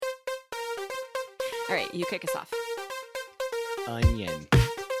All right, you kick us off. Onion.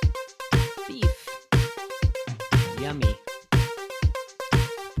 Beef. Yummy.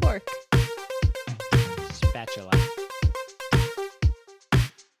 Pork. Spatula.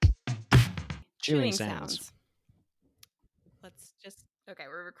 Chewing sounds. Let's just... Okay,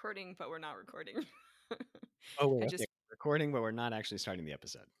 we're recording, but we're not recording. Oh, wait, I okay. just... We're recording, but we're not actually starting the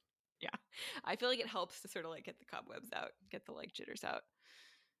episode. Yeah. I feel like it helps to sort of like get the cobwebs out, get the like jitters out,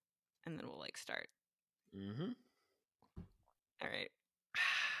 and then we'll like start. Mm-hmm. All right.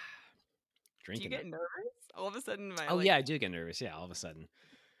 Drinking. Do you get nervous? All of a sudden, my... Oh, yeah, I do get nervous. Yeah, all of a sudden.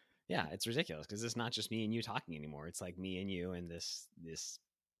 Yeah, it's ridiculous because it's not just me and you talking anymore. It's like me and you and this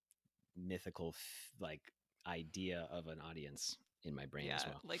mythical like idea of an audience in my brain as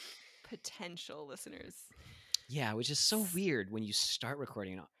well. Like potential listeners. Yeah, which is so weird when you start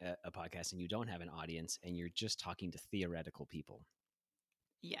recording a podcast and you don't have an audience and you're just talking to theoretical people.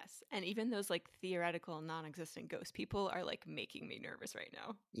 Yes. And even those like theoretical non-existent ghost people are like making me nervous right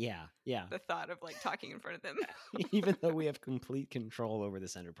now. Yeah, yeah. The thought of like talking in front of them. Even though we have complete control over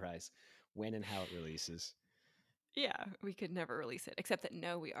this enterprise, when and how it releases. Yeah, we could never release it. Except that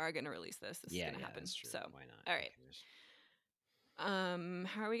no, we are going to release this. This is going to happen. That's true. So why not? All right.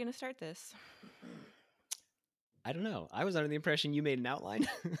 How are we going to start this? I don't know. I was under the impression you made an outline.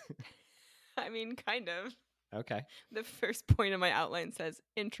 I mean, kind of. Okay. The first point of my outline says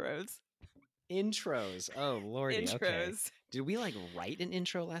intros. Intros. Oh, lordy. Intros. Okay. Did we like write an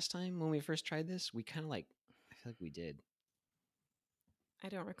intro last time when we first tried this? We kind of like, I feel like we did. I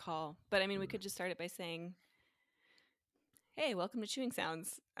don't recall. But I mean, we could just start it by saying, hey, welcome to Chewing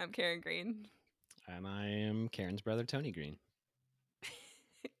Sounds. I'm Karen Green. I am Karen's brother, Tony Green.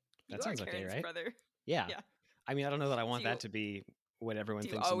 That sounds okay, right? Brother. Yeah. I mean, I don't know that I want that to be what everyone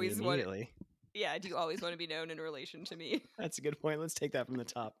thinks of me immediately. Yeah, do you always want to be known in relation to me? That's a good point. Let's take that from the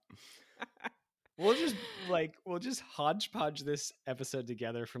top. We'll just hodgepodge this episode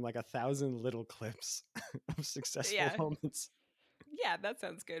together from like 1,000 little clips of successful moments. Yeah, that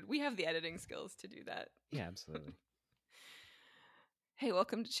sounds good. We have the editing skills to do that. Yeah, absolutely. Hey,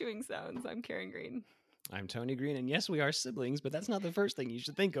 welcome to Chewing Sounds. I'm Karen Green. I'm Tony Green, and yes, we are siblings, but that's not the first thing you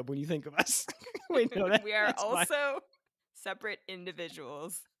should think of when you think of us. Wait, no, we are also separate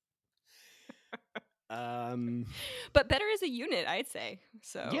individuals. But better as a unit, I'd say.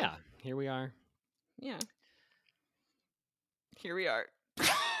 So yeah, here we are. Yeah, here we are.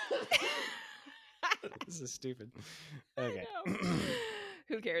 This is stupid. Okay.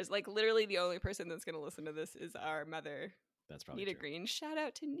 Who cares? Like literally, the only person that's going to listen to this is our mother. That's probably Nita true. Green. Shout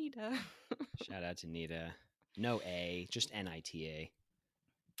out to Nita. Shout out to Nita. No A, just Nita.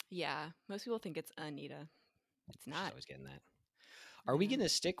 Yeah, most people think it's Anita. It's not. I was getting that. Are we going to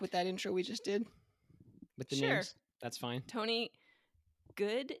stick with that intro we just did? With the names? That's fine. Tony,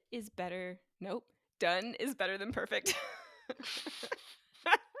 good is better. Nope. Done is better than perfect.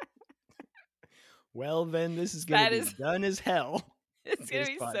 Well, then this is going to be done as hell. It's going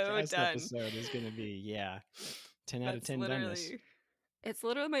to be so done. This episode is going to be, 10 out of 10 doneness. It's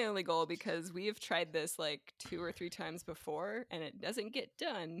literally my only goal because we have tried this like 2 or 3 times before and it doesn't get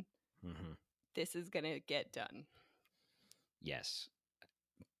done. Mm-hmm. This is going to get done. Yes.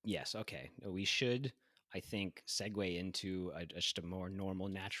 Okay. We should, I think, segue into just a more normal,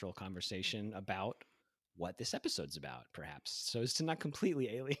 natural conversation about what this episode's about, perhaps, so as to not completely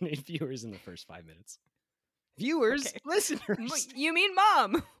alienate viewers in the first 5 minutes. Viewers, okay. Listeners. You mean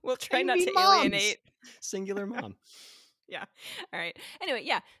mom? We'll try not to alienate. Singular mom. Yeah. All right. Anyway,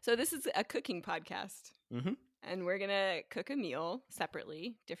 yeah. So this is a cooking podcast. Mm-hmm. And we're going to cook a meal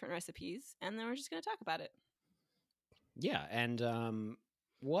separately, different recipes, and then we're just going to talk about it. Yeah. And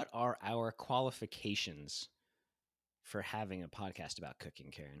what are our qualifications for having a podcast about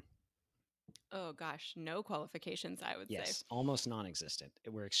cooking, Karen? Oh, gosh. No qualifications, I would say. Yes. Almost non-existent.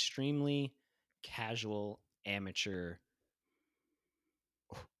 We're extremely casual, amateur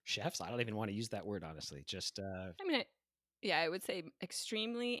chefs. I don't even want to use that word, honestly. Just I would say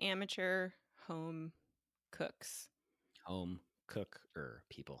extremely amateur home cooks. Home cooker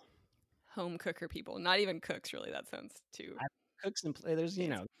people. Home cooker people. Not even cooks, really. That sounds too... Cooks and there's,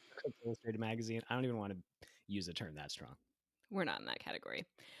 Cooks Illustrated magazine. I don't even want to use a term that strong. We're not in that category.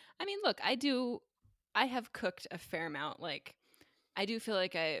 I mean, look, I have cooked a fair amount. Like, I do feel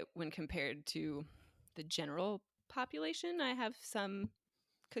like when compared to the general population, I have some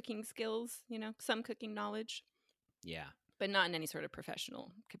cooking skills, some cooking knowledge. Yeah. But not in any sort of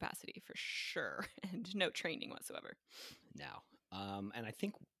professional capacity, for sure. And no training whatsoever. No. And I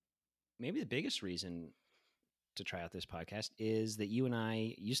think maybe the biggest reason to try out this podcast is that you and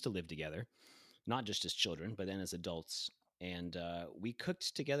I used to live together, not just as children, but then as adults. And we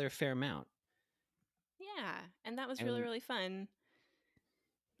cooked together a fair amount. Yeah, and that was really, And really fun.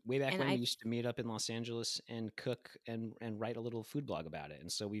 way back And when we I used to meet up in Los Angeles and cook and write a little food blog about it.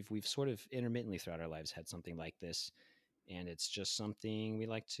 And so we've sort of intermittently throughout our lives had something like this, and it's just something we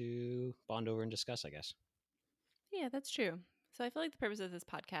like to bond over and discuss, I guess. Yeah, that's true. So I feel like the purpose of this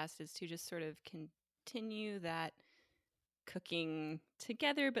podcast is to just sort of continue that cooking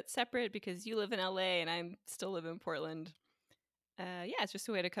together but separate because you live in LA and I still live in Portland. Yeah, it's just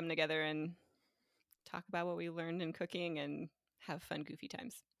a way to come together and talk about what we learned in cooking and have fun, goofy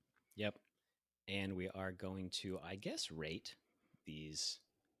times. Yep. And we are going to, I guess, rate these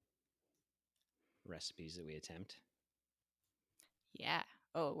recipes that we attempt. Yeah.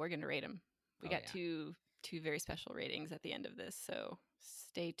 Oh, we're gonna rate them. We Oh got yeah. two very special ratings at the end of this, so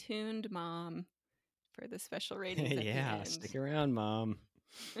stay tuned, Mom, for the special ratings at the Yeah, end. stick around, Mom.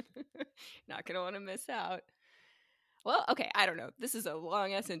 Not gonna want to miss out. Well, okay, I don't know. This is a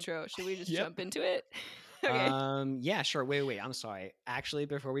long ass intro. Should we just Yep. jump into it? Okay. Yeah, sure. Wait. I'm sorry. Actually,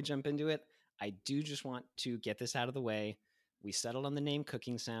 before we jump into it, I do just want to get this out of the way. We settled on the name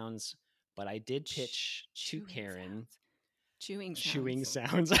Cooking Sounds, but I did pitch to Chewing Karen sounds. Chewing chewing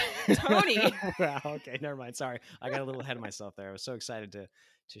sounds. sounds. Tony. Wow. Okay. Never mind. Sorry. I got a little ahead of myself there. I was so excited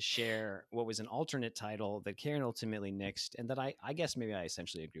to share what was an alternate title that Karen ultimately nixed, and that I guess maybe I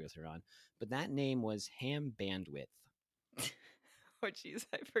essentially agree with her on. But that name was Ham Bandwidth. Oh, jeez,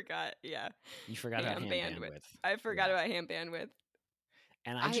 I forgot. Yeah, You forgot about ham ham bandwidth. bandwidth. I forgot Yeah. about ham bandwidth.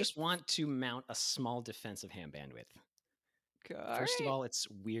 And I I just want to mount a small defense of ham bandwidth. all First of right. all, it's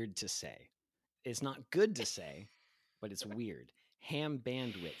weird to say. It's not good to say, but it's weird. Ham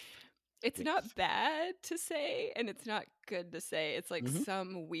bandwidth. It's Width. not bad to say, and it's not good to say. It's like Hmm.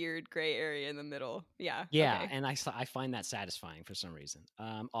 some weird gray area in the middle. Yeah. Yeah, Okay. and I find that satisfying for some reason.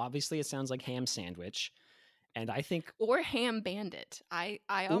 Obviously, it sounds like ham sandwich, and I think, Or ham bandit. I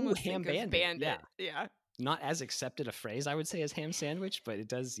ooh, almost ham think of bandit. Yeah, bandit. Yeah. not as accepted a phrase I would say as ham sandwich, but it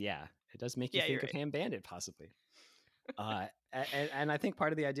does. Yeah, it does make you Yeah, you're think of right. ham bandit possibly. And I think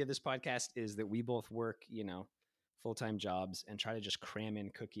part of the idea of this podcast is that we both work, full-time jobs and try to just cram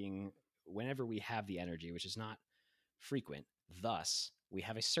in cooking whenever we have the energy, which is not frequent. Thus, we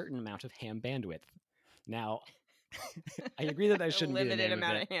have a certain amount of ham bandwidth. Now, I agree that A shouldn't be the limited name of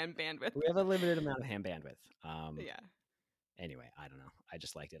amount it. of hand bandwidth. We have a limited amount of ham bandwidth. Yeah. Anyway, I don't know. I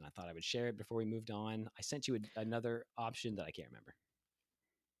just liked it, and I thought I would share it before we moved on. I sent you another option that I can't remember.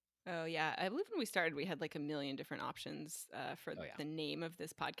 Oh yeah, I believe when we started, we had like a million different options for Oh yeah. the name of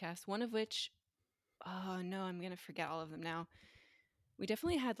this podcast. One of which, oh no, I'm gonna forget all of them now. We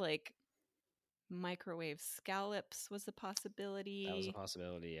definitely had like microwave scallops was a That was a possibility.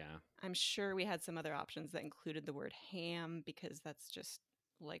 possibility, yeah. I'm sure we had some other options that included the word ham because that's just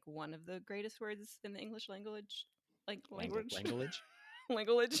like one of the greatest words in the English language. Like language, Language?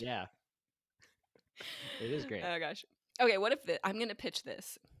 language. Yeah, it is great. Oh gosh. Okay, what if I'm going to pitch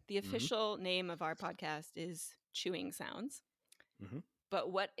this? The Mhm. official name of our podcast is Chewing Sounds. Mhm.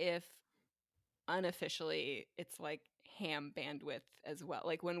 But what if unofficially it's like ham bandwidth as well?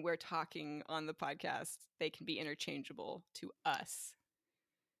 Like when we're talking on the podcast, they can be interchangeable to us.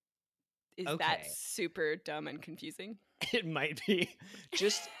 Is that Okay. super dumb and confusing? It might be.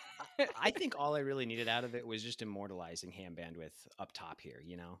 Just I think all I really needed out of it was just immortalizing ham bandwidth up top here,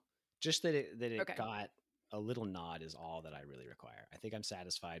 Just that it Okay. got a little nod is all that I really require. I think I'm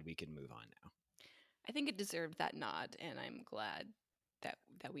satisfied. We can move on now. I think it deserved that nod, and I'm glad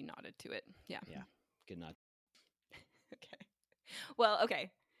that we nodded to it. Yeah. Yeah. Good nod. Okay. Well,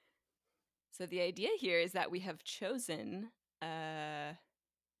 okay. So the idea here is that we have chosen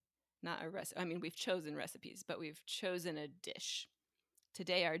not a recipe. I mean, we've chosen recipes, but we've chosen a dish.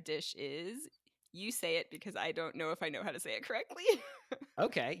 Today our dish is you say it because I don't know if I know how to say it correctly.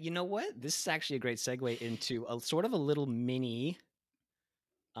 Okay, you know what? This is actually a great segue into a sort of a little mini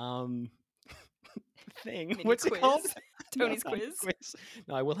um thing. Mini What's it called? quiz. No, Tony's not a quiz. quiz.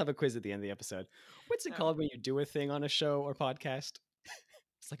 No, I will have a quiz at the end of the episode. What's it Oh, called when you do a thing on a show or podcast?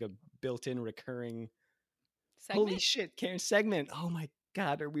 It's like a built-in recurring. Holy segment. shit, Karen segment. Oh my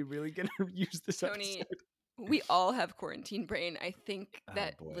god, are we really gonna use this Tony, episode? we all have quarantine brain. I think Oh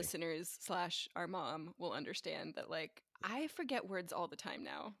that boy. listeners slash our mom will understand that like I forget words all the time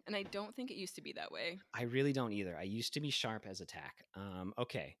now, and I don't think it used to be that way. I really don't either. I used to be sharp as a tack.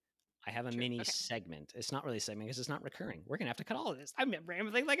 Okay. I have a True. mini Okay. segment. It's not really a segment because it's not recurring. We're gonna have to cut all of this. I'm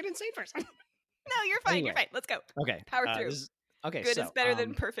rambling like an insane person. No, you're fine. You're Anyway, fine. Let's go. okay. Power through. This is okay. Good is So, better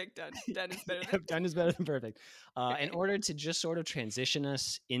than perfect. Done. Done is better than done is better than perfect. In okay. order to just sort of transition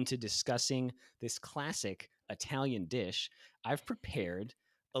us into discussing this classic Italian dish, I've prepared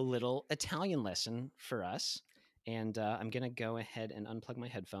a little Italian lesson for us. And I'm going to go ahead and unplug my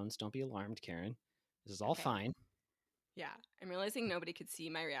headphones. Don't be alarmed, Karen. This is all Okay. fine. Yeah. I'm realizing nobody could see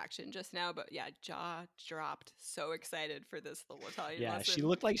my reaction just now, but yeah, jaw dropped. So excited for this little Italian Yeah, she lesson.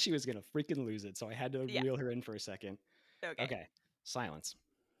 looked like she was gonna freaking lose it, so I had to Yeah. reel her in for a second. Okay. Okay, silence.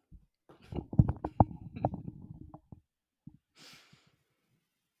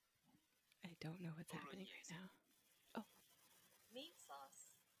 I don't know what's happening right Bolognese. now. Oh. Meat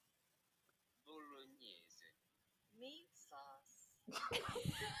sauce. Bolognese. Meat sauce.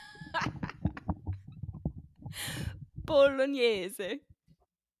 Bolognese.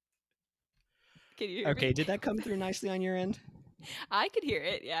 Can you hear me? Okay, did that come through nicely on your end? I could hear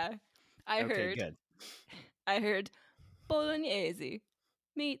it. Yeah. I Okay, heard. good. I heard bolognese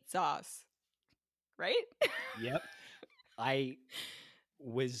meat sauce. Right? Yep. I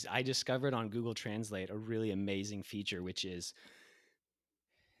I discovered on Google Translate a really amazing feature, which is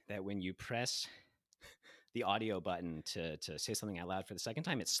that when you press the audio button to say something out loud for the second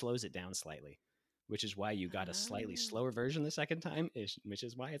time, it slows it down slightly, which is why you got a slightly Ah. slower version the second time, which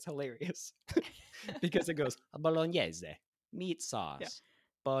is why it's hilarious. Because it goes bolognese, meat Yeah. sauce,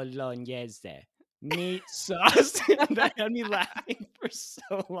 bolognese, meat sauce. That had me laughing for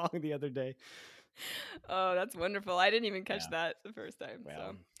so long the other day. Oh, that's wonderful. I didn't even catch Yeah. that the first time.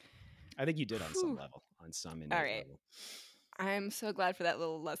 Well, So, I think you did on some whew. level, on some All innate right. level. I'm so glad for that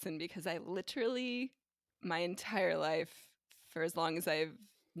little lesson because I literally, my entire life, for as long as I've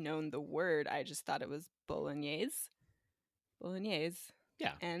known the word, I just thought it was bolognese. Bolognese.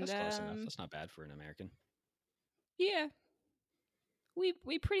 Yeah, And that's close enough. That's not bad for an American. yeah, we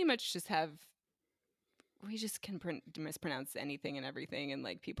pretty much just have we just can mispronounce anything and everything, and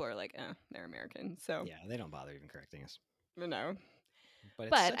like people are like, they're American, so Yeah, they don't bother even correcting us. no. But it's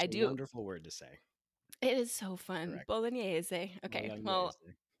But such I a do. wonderful word to say. It is so fun, Correct. bolognese. Okay, well,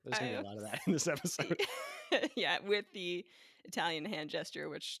 Bolognese. There's going to be a I lot of that in this episode. yeah, with the Italian hand gesture,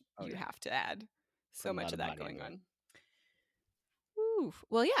 which Oh, you yeah. have to add. So Putting a much lot of of that body going into it. on. Woo.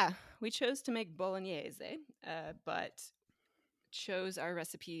 Well, yeah, we chose to make bolognese, but chose our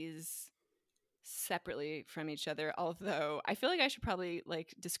recipes separately from each other. Although I feel like I should probably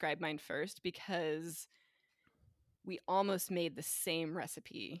like describe mine first because we almost made the same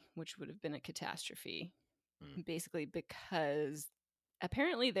recipe, which would have been a catastrophe. Mm. Basically, because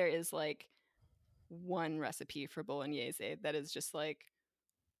apparently there is like one recipe for bolognese that is just like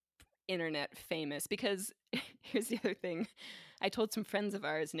internet famous. Because here's the other thing. I told some friends of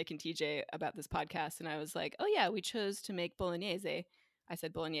ours, Nick and TJ, about this podcast, and I was like, oh, yeah, we chose to make bolognese. I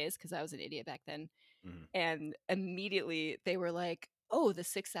said bolognese because I was an idiot back then. Mm. And immediately they were like, oh, the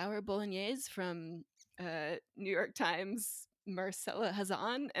 6-hour bolognese from New York Times, Marcella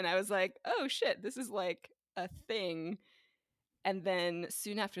Hazan. And I was like, oh, shit, this is like a thing. And then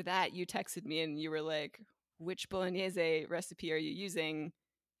soon after that, you texted me and you were like, which bolognese recipe are you using?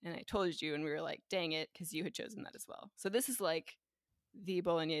 And I told you, and we were like, dang it, because you had chosen that as well. So this is like the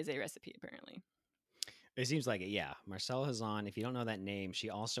bolognese recipe, apparently. It seems like it, yeah. Marcella Hazan, if you don't know that name, she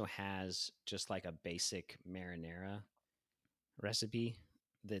also has just like a basic marinara recipe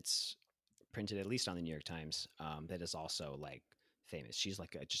that's printed at least on the New York Times. That is also like famous. She's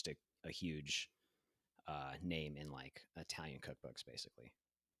like just a huge name in like Italian cookbooks, basically.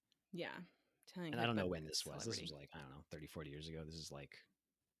 Yeah. Italian And I don't know cookbook when this was. This celebrity. was like, I don't know, 30, 40 years ago. This is like,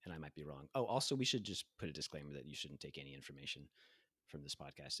 and I might be wrong. Oh, also, we should just put a disclaimer that you shouldn't take any information from this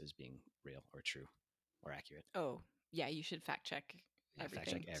podcast as being real or true or accurate. Oh, yeah, you should fact check Yeah, fact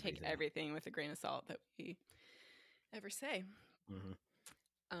everything. check Take everything. everything with a grain of salt that we ever say.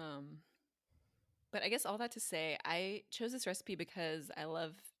 Mm-hmm. Um, but I guess all that to say, I chose this recipe because I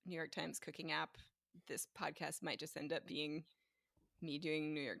love New York Times cooking app. This podcast might just end up being me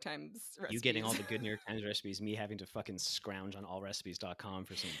doing New York Times recipes. You getting all the good New York Times recipes, me having to fucking scrounge on allrecipes.com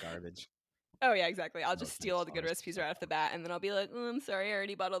for some garbage. Oh, yeah, exactly. I'll No just steal offense, all the good recipes right off the allrecipes.com. bat, and then I'll be like, oh, I'm sorry, I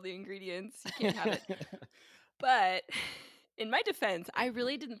already bought all the ingredients. You can't have it. But in my defense, I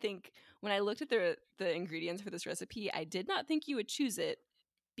really didn't think when I looked at the ingredients for this recipe, I did not think you would choose it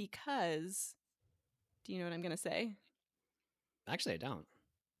because do you know what I'm going to say? Actually, I don't.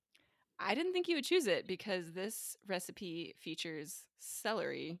 I didn't think you would choose it because this recipe features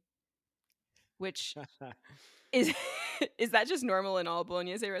celery, which is is that just normal in all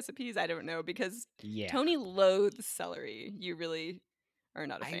bolognese recipes? I don't know because Yeah. Tony loathes celery. You really are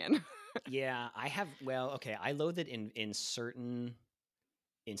not a fan. Yeah, I have. Well, okay, I loathe it in certain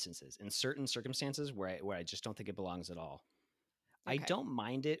instances, in certain circumstances where I just don't think it belongs at all. I Okay. don't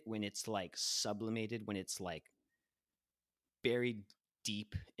mind it when it's like sublimated, when it's like buried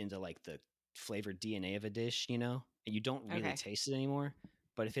deep into like the flavored DNA of a dish, you know, and you don't really Okay. taste it anymore.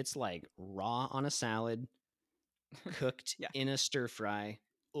 But if it's like raw on a salad, cooked Yeah. in a stir fry,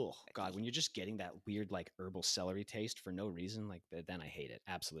 oh God, when you're just getting that weird like herbal celery taste for no reason, like then I hate it.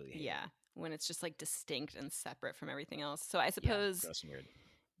 Absolutely hate Yeah, it. when it's just like distinct and separate from everything else. So I Yeah, suppose gross and weird.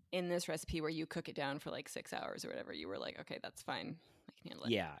 in this recipe where you cook it down for like 6 hours or whatever, you were like, okay, that's fine. I can handle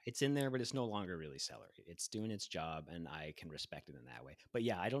it. Yeah, it's in there, but it's no longer really celery. It's doing its job, and I can respect it in that way. But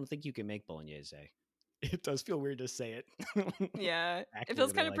yeah, I don't think you can make bolognese. It does feel weird to say it Yeah, it feels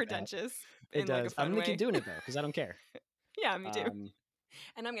accurately kind of like that. pretentious It in like a does. I'm fun gonna keep way. doing it though, because I don't care. Yeah, me too. Um,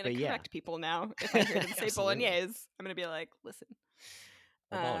 And I'm going to but yeah, correct people now. If I hear them say absolutely. bolognese, I'm going to be like, listen,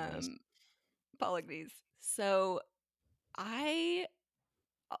 Or bolognese. bolognese. So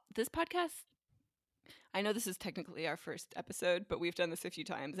this podcast, I know this is technically our first episode, but we've done this a few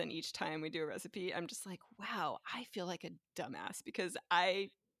times. And each time we do a recipe, I'm just like, wow, I feel like a dumbass because I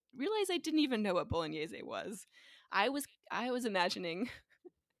realized I didn't even know what bolognese was. I was imagining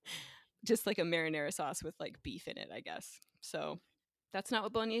just like a marinara sauce with like beef in it, I guess. So that's not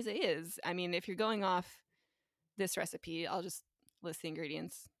what bolognese is. I mean, if you're going off this recipe, I'll just list the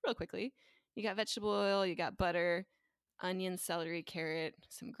ingredients real quickly. You got vegetable oil, you got butter, onion, celery, carrot,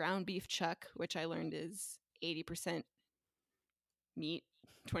 some ground beef chuck, which I learned is 80% meat,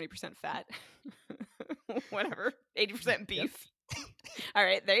 20% fat. Whatever. 80% Yep. beef. All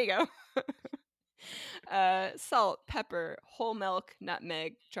right, there you go. Salt, pepper, whole milk,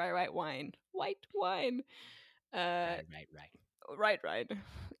 nutmeg, dry white wine. White wine. Uh, Right. right.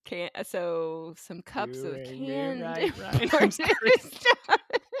 So some cups of Doing me canned right. I'm imported sorry. stuff.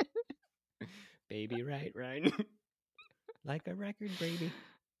 Baby, right. Like a record, baby.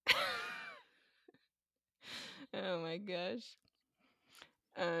 Oh my gosh.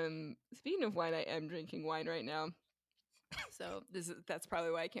 Speaking of wine, I am drinking wine right now. So that's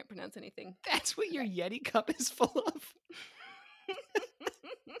probably why I can't pronounce anything. That's what your Yeti cup is full of.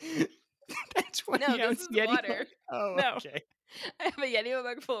 That's 20 No, this ounce is Yeti water. mug. Oh, No. okay. I have a Yeti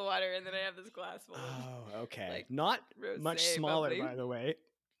mug full of water, and then I have this glass full of. Oh, okay. like, Not rosé much smaller, bubbly. by the way.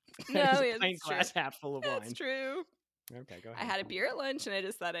 No, That is a it's pint true. glass half full of wine. That's true. Okay, go I ahead. had a beer at lunch, and I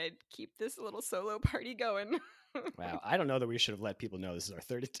just thought I'd keep this little solo party going. Wow, I don't know that we should have let people know this is our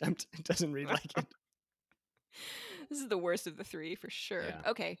third attempt. It doesn't read like it. This is the worst of the three for sure. Yeah.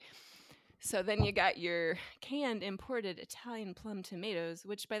 Okay. So then you got your canned imported Italian plum tomatoes,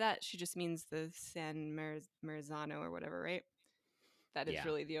 which by that she just means the San Marzano or whatever, right? That is Yeah.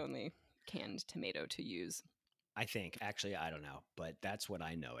 really the only canned tomato to use. I think, actually, I don't know, but that's what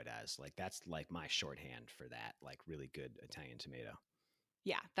I know it as. Like, that's like my shorthand for that, like really good Italian tomato.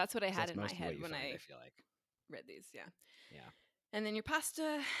 Yeah, that's what I 'Cause had that's in my mostly head what you when find, I I feel like. read these. Yeah. Yeah. And then your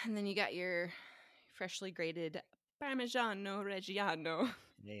pasta, and then you got your freshly grated Parmigiano Reggiano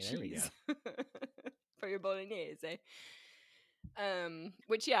Hey, there we go. cheese for your bolognese.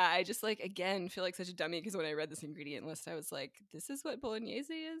 Which yeah, I just like again feel like such a dummy because when I read this ingredient list, I was like, this is what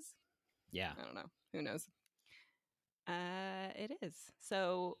bolognese is? Yeah. I don't know. Who knows? It is.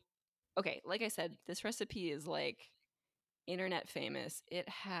 So okay, like I said, this recipe is like internet famous. It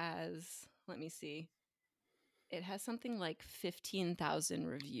has, let me see. It has something like 15,000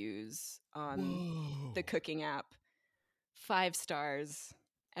 reviews on Whoa. the cooking app. 5 stars.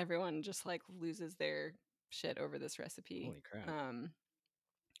 Everyone just like loses their shit over this recipe. Holy crap.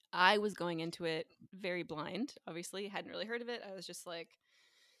 I was going into it very blind. Obviously, hadn't really heard of it. I was just like,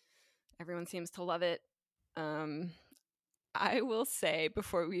 everyone seems to love it. I will say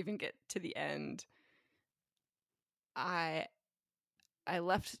before we even get to the end, I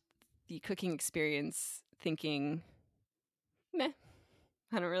left the cooking experience thinking, meh,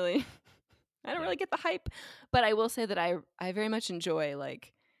 I don't really get the hype. But I will say that I very much enjoy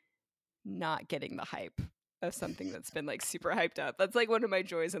like not getting the hype of something that's been like super hyped up. That's like one of my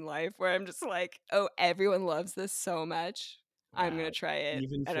joys in life where I'm just like, oh, everyone loves this so much. I'm Wow. gonna try it.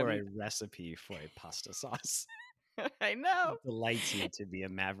 Even and for a recipe for a pasta sauce. I know. It delights you to be a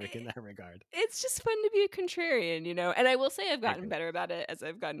maverick in that regard. It's just fun to be a contrarian, you know? And I will say I've gotten Okay. better about it as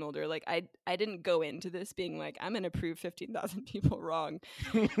I've gotten older. Like I didn't go into this being like, I'm gonna prove 15,000 people wrong.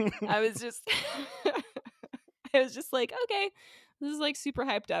 I was just like, okay, this is like super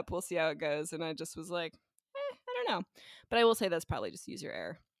hyped up. We'll see how it goes. And I just was like, I don't know. But I will say that's probably just user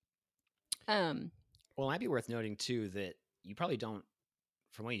error. Well, it might be worth noting too that you probably don't,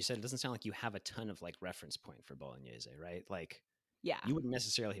 from what you said, it doesn't sound like you have a ton of like reference point for bolognese, right? Like, yeah. you wouldn't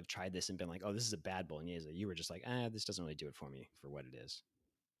necessarily have tried this and been like, oh, this is a bad bolognese. You were just like, this doesn't really do it for me for what it is.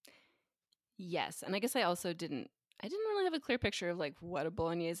 Yes. And I guess I also didn't really have a clear picture of like what a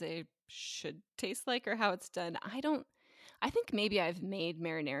bolognese should taste like or how it's done. I think maybe I've made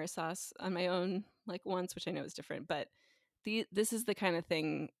marinara sauce on my own like once, which I know is different, but this is the kind of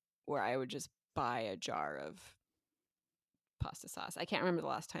thing where I would just buy a jar of pasta sauce. I can't remember the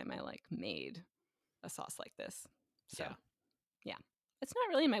last time I like made a sauce like this. So Yeah. yeah, it's not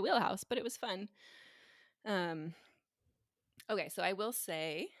really in my wheelhouse, but it was fun. Okay, so I will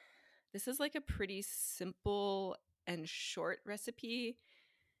say this is like a pretty simple and short recipe,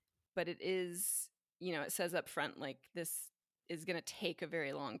 but it is, it says up front like this is going to take a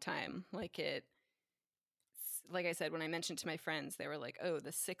very long time. Like I said, when I mentioned to my friends, they were like, "Oh,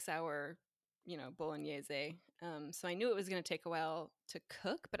 the 6 hour, bolognese." So I knew it was going to take a while to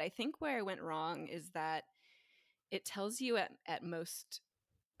cook, but I think where I went wrong is that it tells you at most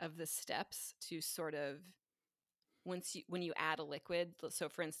of the steps to sort of when you add a liquid. So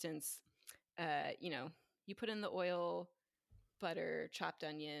for instance, you put in the oil, butter, chopped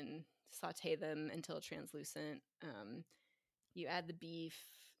onion, saute them until translucent. You add the beef,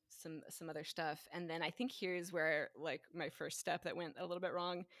 some other stuff, and then I think here's where like my first step that went a little bit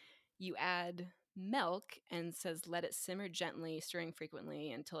wrong. You add milk and says let it simmer gently, stirring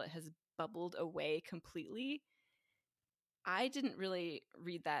frequently until it has bubbled away completely. I didn't really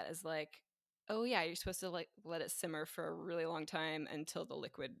read that as like, oh yeah, you're supposed to like let it simmer for a really long time until the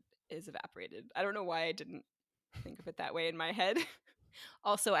liquid is evaporated. I don't know why I didn't think of it that way in my head.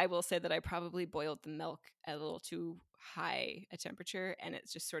 Also, I will say that I probably boiled the milk at a little too high a temperature and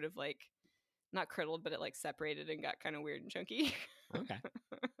it's just sort of like not curdled, but it like separated and got kind of weird and chunky. Okay.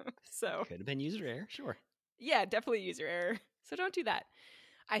 So, Could have been user error. Sure. yeah, definitely user error. So don't do that.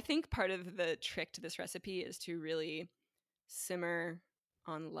 I think part of the trick to this recipe is to really simmer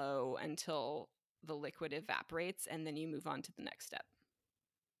on low until the liquid evaporates and then you move on to the next step.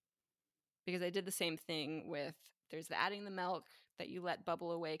 Because I did the same thing with there's the adding the milk that you let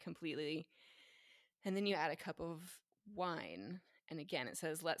bubble away completely and then you add a cup of wine and again it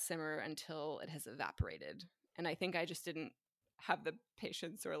says let simmer until it has evaporated. And I think I just didn't have the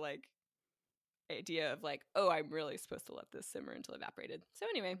patience or like idea of like, oh, I'm really supposed to let this simmer until evaporated. So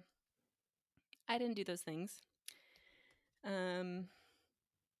anyway, I didn't do those things. And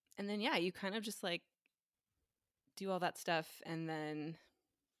then yeah, you kind of just like do all that stuff and then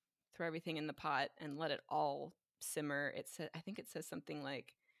throw everything in the pot and let it all simmer. I think it says something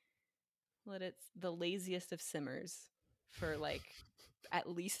like let it the laziest of simmers for like at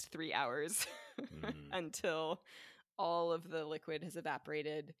least 3 hours until all of the liquid has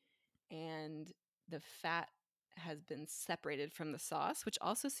evaporated and the fat has been separated from the sauce, which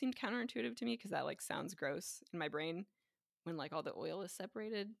also seemed counterintuitive to me because that like sounds gross in my brain when like all the oil is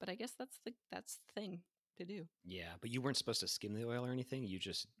separated. But I guess that's the thing to do. Yeah, but you weren't supposed to skim the oil or anything. You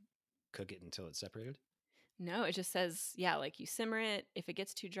just cook it until it's separated. No, it just says, yeah, like you simmer it. If it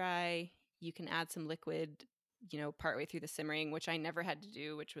gets too dry, you can add some liquid, partway through the simmering, which I never had to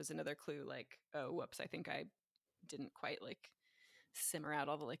do, which was another clue like, oh, whoops, I think I didn't quite like simmer out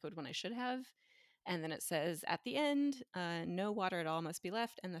all the liquid when I should have. And then it says at the end, no water at all must be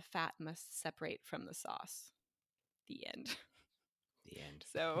left and the fat must separate from the sauce. The end. The end.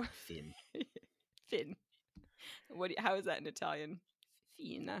 So, Fin. fin. How is that in Italian?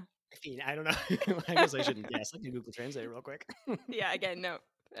 Fina. Fin. I don't know. I guess I shouldn't guess. I can Google Translate real quick. Yeah, again, no.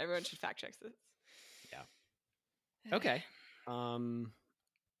 Everyone should fact check this. Yeah. Okay.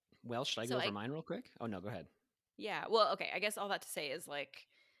 Well, should I So go over mine real quick? Oh no, go ahead. Yeah. Well, okay. I guess all that to say is like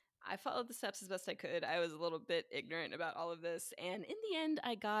I followed the steps as best I could. I was a little bit ignorant about all of this, and in the end,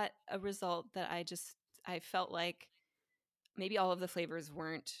 I got a result that I felt like maybe all of the flavors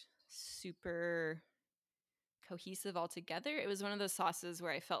weren't super cohesive altogether. It was one of those sauces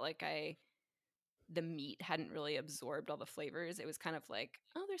where I felt like the meat hadn't really absorbed all the flavors. It was kind of like,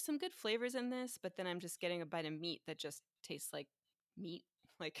 oh, there's some good flavors in this, but then I'm just getting a bite of meat that just tastes like meat.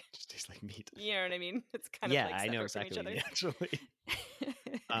 Like Just tastes like meat. you know what I mean? It's kind Yeah, of like I know separate from exactly. each other. Actually.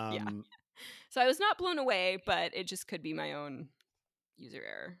 Yeah. So I was not blown away, but it just could be my own user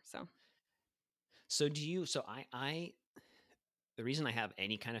error. So do you? So I. The reason I have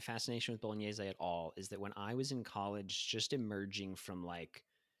any kind of fascination with bolognese at all is that when I was in college, just emerging from like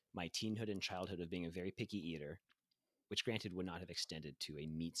my teenhood and childhood of being a very picky eater, which granted would not have extended to a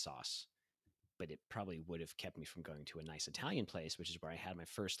meat sauce, but it probably would have kept me from going to a nice Italian place, which is where I had my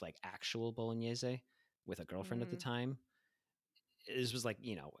first like actual bolognese with a girlfriend at the time. This was like,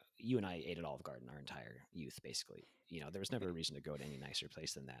 you and I ate at Olive Garden our entire youth, basically. There was never a reason to go to any nicer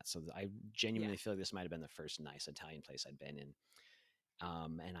place than that. So I genuinely feel like this might have been the first nice Italian place I'd been in.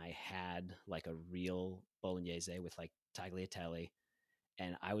 And I had like a real bolognese with like tagliatelle,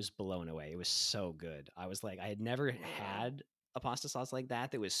 and I was blown away. It was so good. I was like, I had never had a pasta sauce like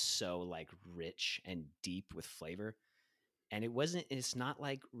that was so like rich and deep with flavor. And it's not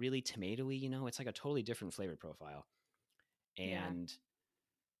like really tomatoey, it's like a totally different flavor profile. And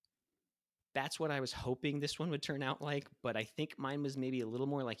that's what I was hoping this one would turn out like. But I think mine was maybe a little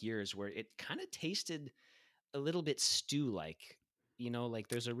more like yours, where it kind of tasted a little bit stew like. Like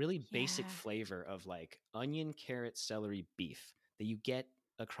there's a really basic Yeah. flavor of like onion, carrot, celery, beef that you get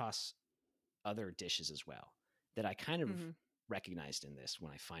across other dishes as well that I kind of Hmm. recognized in this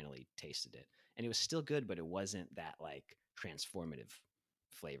when I finally tasted it. And it was still good, but it wasn't that like transformative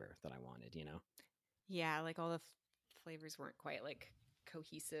flavor that I wanted. Yeah, like all the flavors weren't quite like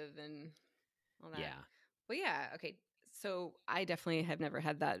cohesive and all that. Yeah. Well, yeah, okay. So I definitely have never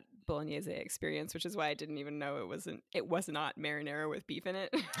had that bolognese experience, which is why I didn't even know it was not marinara with beef in it.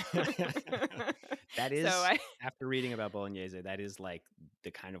 That So is, I after reading about bolognese, that is like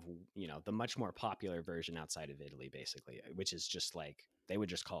the kind of, the much more popular version outside of Italy, basically, which is just like, they would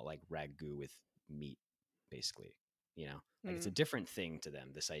just call it like ragu with meat, basically. Like it's a mm, different thing to them,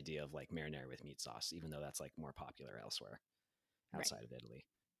 this idea of like marinara with meat sauce, even though that's like more popular elsewhere right. outside of Italy.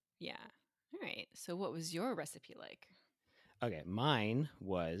 Yeah. All right. So what was your recipe like? Okay, mine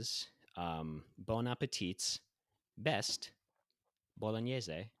was Bon Appetit's best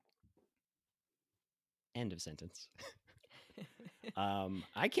bolognese. End of sentence.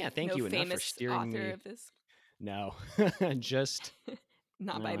 I can't thank No you enough for famous steering author me. of this? No, just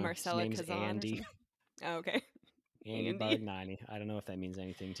Not by his Marcella name's Kazan or Andy. something? Oh, okay. Andy Andy. Bolognani. I don't know if that means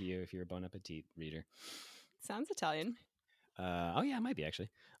anything to you if you're a Bon Appetit reader. Sounds Italian. Oh yeah, it might be actually.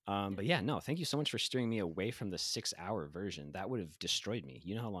 But yeah, no, thank you so much for steering me away from the 6-hour version. That would have destroyed me.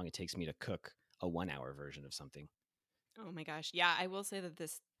 You know how long it takes me to cook a 1-hour version of something. Oh my gosh. Yeah, I will say that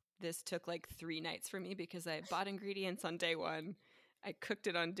this took like 3 nights for me because I bought ingredients on day 1. I cooked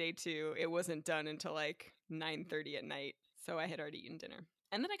it on day 2. It wasn't done until like 9:30 at night, so I had already eaten dinner.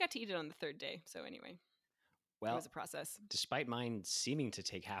 And then I got to eat it on the 3rd day. So anyway, it was Well, a process. despite mine seeming to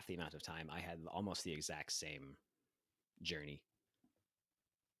take half the amount of time, I had almost the exact same journey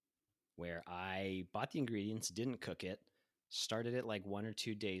where I bought the ingredients, didn't cook it, started it like 1 or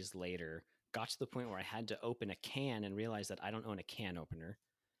 2 days later, got to the point where I had to open a can and realized that I don't own a can opener.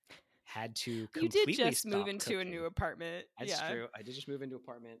 Had to You did completely just move stop into a new cooking. apartment. That's Yeah. true. I did just move into an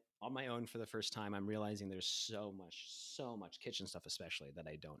apartment on my own for the first time. I'm realizing there's so much kitchen stuff, especially that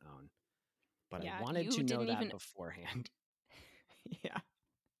I don't own. But I Yeah, wanted you to know didn't that even beforehand. yeah.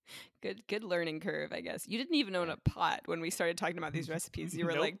 Good learning curve, I guess. You didn't even own Yeah. a pot when we started talking about these recipes. You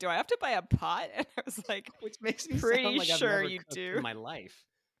were Nope. like, "Do I have to buy a pot?" And I was like, Which makes me sound "Pretty like I've sure never you cooked in do." my life.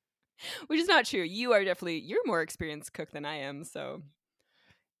 Which is not true. You're more experienced cook than I am, so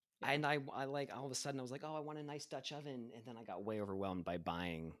yeah. And I like all of a sudden I was like, oh, I want a nice Dutch oven, and then I got way overwhelmed by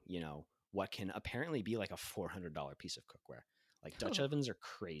buying, what can apparently be like a $400 piece of cookware. Like Dutch Oh, ovens are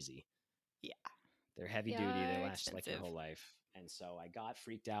crazy. yeah. They're heavy They duty. They are last like your expensive. whole life. And so I got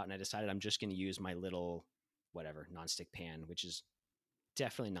freaked out, and I decided I'm just going to use my little whatever nonstick pan, which is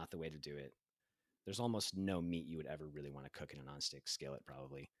definitely not the way to do it. There's almost no meat you would ever really want to cook in a nonstick skillet,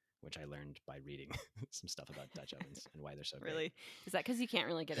 probably, which I learned by reading some stuff about Dutch ovens and why they're so great. Really? Is that because you can't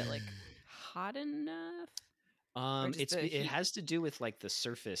really get it like hot enough? Or just the It heat? has to do with like the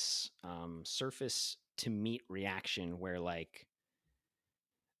surface to meat reaction, where like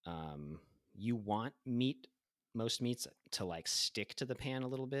um, you want most meats to like stick to the pan a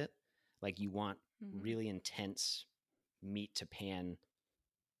little bit. Like you want Hmm. really intense meat to pan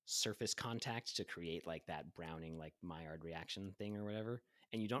surface contact to create like that browning, like Maillard reaction thing or whatever.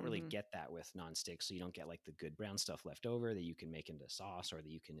 And you don't really Hmm. get that with nonstick, so you don't get like the good brown stuff left over that you can make into sauce, or that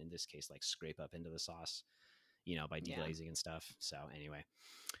you can, in this case, like scrape up into the sauce, by Yeah. deglazing and stuff. So anyway,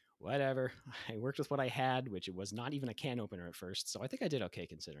 whatever. I worked with what I had, which it was not even a can opener at first. So I think I did okay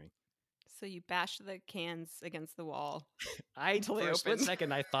considering. So you bashed the cans against the wall I until they for a split opened.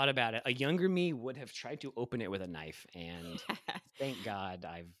 second I thought about it. A younger me would have tried to open it with a knife, and thank God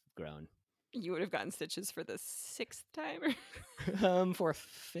I've grown. You would have gotten stitches for the 6th time or For a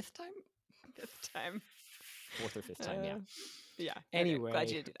fifth time, 5th time. fourth or fifth time, yeah. Uh, yeah. Okay. Glad Anyway,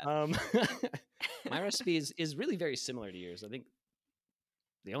 you didn't do my that. recipe is really very similar to yours. I think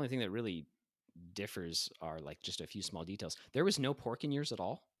the only thing that really differs are like just a few small details. There was no pork in yours at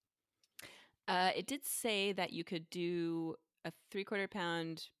all. It did say that you could do a 3/4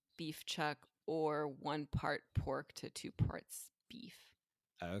 pound beef chuck or 1 part pork to 2 parts beef.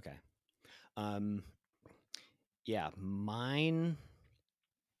 Oh, okay. Um, yeah, mine.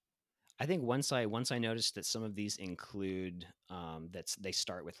 I think once I noticed that some of these include that they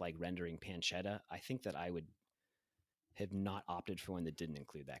start with like rendering pancetta, I think that I would have not opted for one that didn't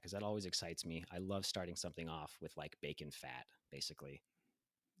include that, because that always excites me. I love starting something off with like bacon fat, basically.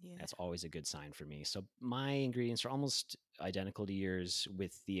 Yeah. That's always a good sign for me. So my ingredients are almost identical to yours,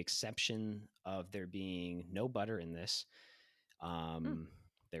 with the exception of there being no butter in this. Hmm. Um,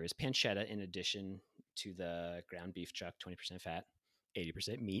 There is pancetta in addition to the ground beef chuck, 20% fat,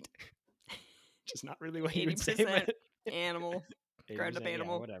 80% meat, which is not really what you would say, 80% but animal, ground up 80%, yeah,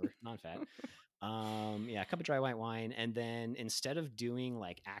 animal. whatever, non-fat. Yeah, a cup of dry white wine, and then instead of doing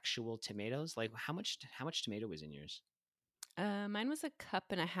like actual tomatoes, like how much tomato was in yours? Mine was a cup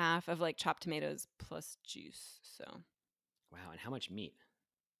and a half of like chopped tomatoes plus juice. So Wow, and how much meat?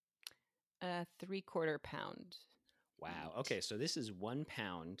 3/4 pound Wow. meat. Okay, so this is 1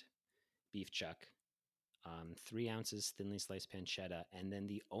 pound beef chuck, 3 ounces thinly sliced pancetta, and then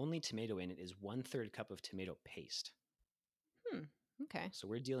the only tomato in it is 1/3 cup of tomato paste. Hmm. Okay. So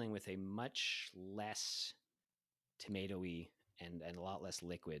we're dealing with a much less tomatoey and a lot less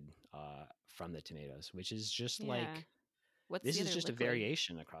liquid from the tomatoes, which is just Yeah. like What's this the is other just a liquid?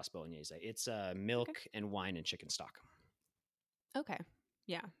 variation across bolognese. It's Okay. milk and wine and chicken stock. Okay.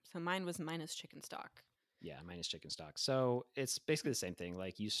 Yeah. So mine was minus chicken stock. Yeah, minus chicken stock. So it's basically the same thing.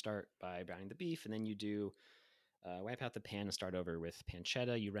 Like you start by browning the beef, and then you do wipe out the pan and start over with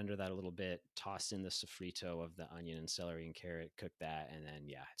pancetta. You render that a little bit, toss in the sofrito of the onion and celery and carrot, cook that, and then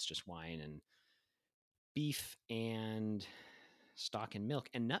yeah, it's just wine and beef and stock and milk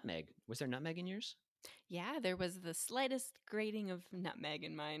and nutmeg. Was there nutmeg in yours? Yeah, there was the slightest grating of nutmeg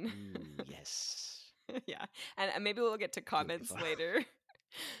in mine. Ooh, yes. Yeah. And maybe we'll get to comments Beautiful. later.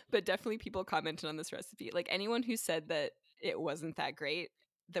 But definitely people commented on this recipe. Like anyone who said that it wasn't that great,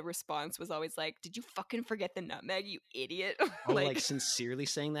 the response was always like, "Did you fucking forget the nutmeg, you idiot?" Oh, like Like, sincerely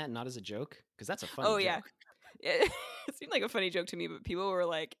saying that, not as a joke? Because that's a funny oh yeah. joke. It, it seemed like a funny joke to me, but people were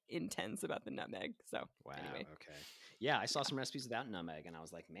like intense about the nutmeg. So Wow. anyway, Okay. Yeah, I saw yeah. some recipes without nutmeg, and I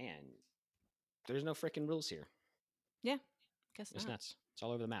was like, man, there's no freaking rules here. Yeah. Guess It's not. nuts. It's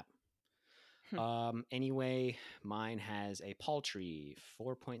all over the map. Hmm. Anyway, mine has a paltry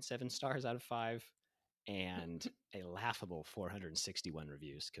 4.7 stars out of 5 and a laughable 461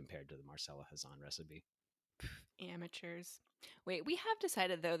 reviews compared to the Marcella Hazan recipe. Amateurs. Wait, we have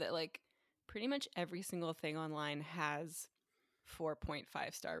decided though that like pretty much every single thing online has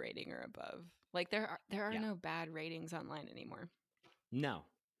 4.5-star rating or above. Like there are Yeah. no bad ratings online anymore. No,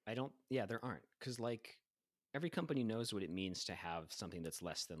 I don't. Yeah, there aren't. Because, like, every company knows what it means to have something that's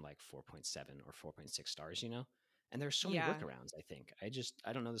less than like 4.7 or 4.6 stars, you know? And there's so many Yeah. workarounds, I think.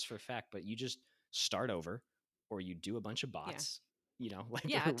 I don't know this for a fact, but you just start over or you do a bunch of Yeah. bots, like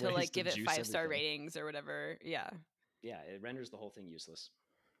there Yeah, are to ways like to give it juice 5-star everything. ratings or whatever. Yeah. Yeah, it renders the whole thing useless.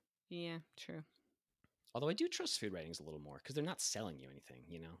 Yeah, true. Although I do trust food ratings a little more because they're not selling you anything,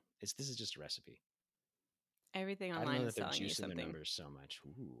 This is just a recipe. Everything I don't online know is that they're selling you juicing their something. numbers so much.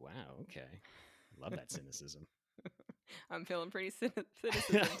 Ooh, wow, okay. Love that cynicism. I'm feeling pretty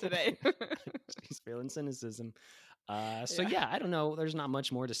cynicism today. She's feeling cynicism. So Yeah. yeah, I don't know. There's not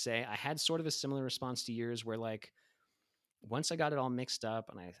much more to say. I had sort of a similar response to yours, where like once I got it all mixed up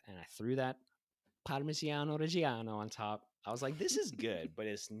and I threw that Parmigiano Reggiano on top, I was like, this is good, but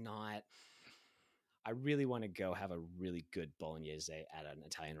it's not. I really want to go have a really good bolognese at an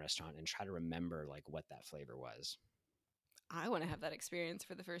Italian restaurant and try to remember like what that flavor was. I want to have that experience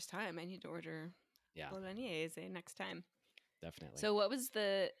for the first time. I need to order Yeah, Bolognese next time. definitely. So what was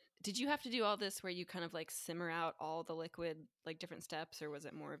did you have to do all this where you kind of like simmer out all the liquid, like different steps, or was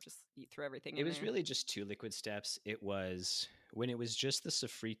it more of just you throw everything It in was there? really just two liquid steps. It was when it was just the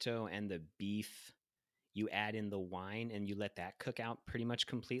sofrito and the beef, you add in the wine and you let that cook out pretty much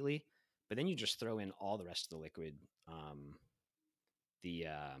completely. But then you just throw in all the rest of the liquid, the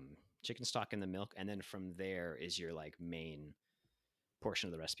chicken stock and the milk. And then from there is your like main portion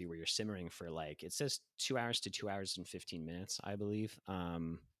of the recipe where you're simmering for like, it says 2 hours to 2 hours and 15 minutes, I believe.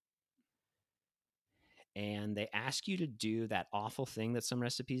 And they ask you to do that awful thing that some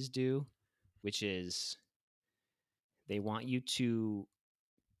recipes do, which is they want you to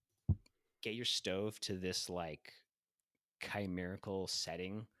get your stove to this like chimerical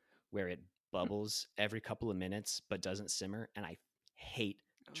setting where it bubbles every couple of minutes but doesn't simmer. And I hate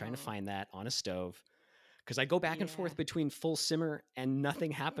trying to Oh, find that on a stove because I go back and yeah. forth between full simmer and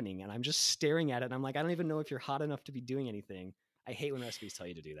nothing happening. And I'm just staring at it. And I'm like, I don't even know if you're hot enough to be doing anything. I hate when recipes tell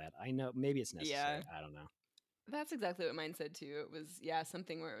you to do that. I know maybe it's Yeah. necessary. I don't know. That's exactly what mine said too. It was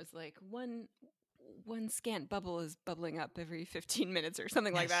something where it was like one scant bubble is bubbling up every 15 minutes or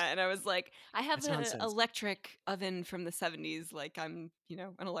something like Yes, that. And I was like, I have that's an nonsense. electric oven from the 70s. Like I'm,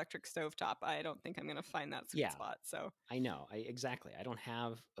 an electric stovetop. I don't think I'm going to find that sweet Yeah, spot. So, I know. Exactly. I don't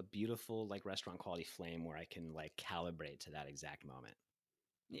have a beautiful like restaurant quality flame where I can like calibrate to that exact moment.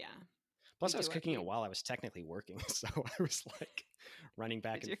 yeah, we Plus, I was do it. cooking it while I was technically working, so I was like running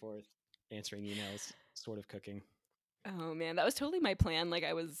back Did and you? forth, answering emails, sort of cooking. Oh man, that was totally my plan. Like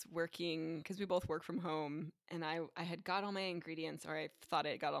I was working because we both work from home, and I had got all my ingredients, or I thought I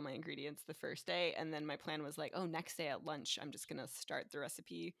had got all my ingredients the first day, and then my plan was like, oh, next day at lunch, I'm just gonna start the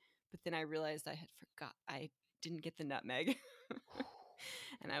recipe. But then I realized I had forgot I didn't get the nutmeg,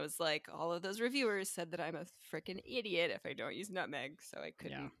 and I was like, all of those reviewers said that I'm a freaking idiot if I don't use nutmeg, so I Yeah.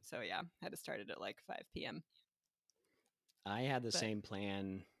 couldn't. So yeah, I had to start it at like 5 p.m. I had the But same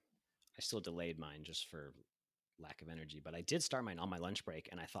plan. I still delayed mine just for lack of energy, but I did start mine on my lunch break,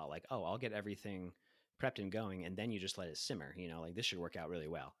 and I thought like, oh, I'll get everything prepped and going, and then you just let it simmer. Like this should work out really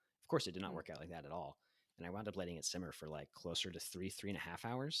well. Of course, it did not mm, work out like that at all, and I wound up letting it simmer for like closer to 3.5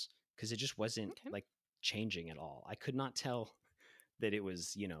 hours because it just wasn't okay, like changing at all. I could not tell that it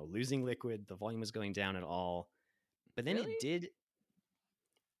was losing liquid. The volume was going down at all, but then really? it did.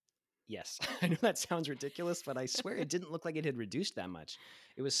 Yes, I know that sounds ridiculous, but I swear it didn't look like it had reduced that much.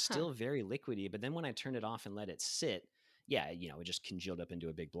 It was Huh. still very liquidy, but then when I turned it off and let it sit, yeah, it just congealed up into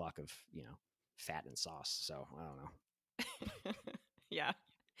a big block of, fat and sauce. So I don't know. Yeah.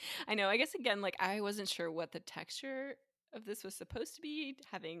 I know. I guess again, like I wasn't sure what the texture of this was supposed to be,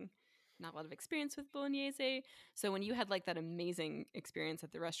 having not a lot of experience with bolognese. So when you had like that amazing experience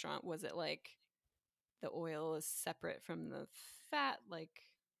at the restaurant, was it like the oil is separate from the fat? Like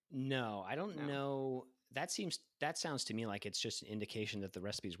No, I don't no. know. That sounds to me like it's just an indication that the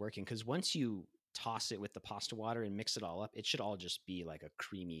recipe's working because once you toss it with the pasta water and mix it all up, it should all just be like a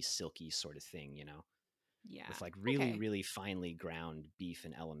creamy, silky sort of thing, Yeah. with like really, Okay. really finely ground beef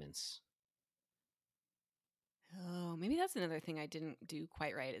and elements. Oh, maybe that's another thing I didn't do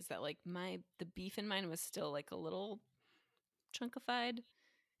quite right, is that like the beef in mine was still like a little chunkified.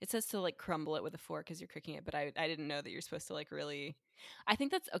 It says to like crumble it with a fork as you're cooking it, but I didn't know that you're supposed to like really. I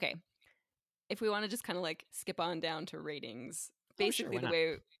think that's okay. If we want to just kind of like skip on down to ratings, Oh, sure, basically why the not?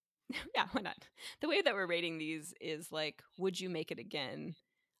 way, yeah, why not? The way that we're rating these is like, would you make it again?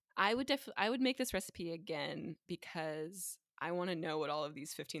 I would make this recipe again because I want to know what all of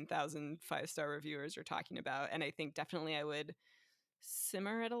these 15,000 5-star reviewers are talking about, and I think definitely I would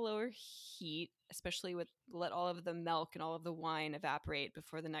simmer at a lower heat, especially with let all of the milk and all of the wine evaporate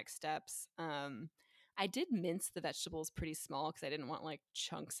before the next steps. I did mince the vegetables pretty small because I didn't want like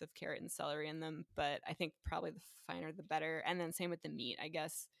chunks of carrot and celery in them, but I think probably the finer the better. And then same with the meat. I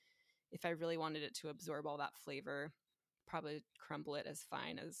guess if I really wanted it to absorb all that flavor, probably crumble it as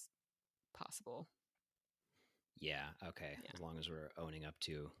fine as possible. Yeah, okay. Yeah. As long as we're owning up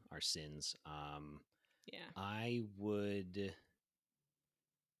to our sins. Yeah. I would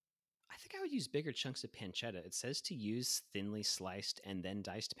I think I would use bigger chunks of pancetta. It says to use thinly sliced and then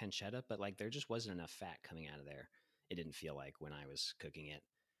diced pancetta, but like there just wasn't enough fat coming out of there. It didn't feel like when I was cooking it.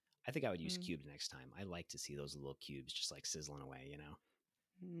 I think I would use Mm. cubed next time. I like to see those little cubes just like sizzling away.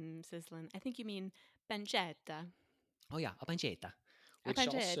 Sizzling. I think you mean pancetta. Oh yeah, a pancetta, A which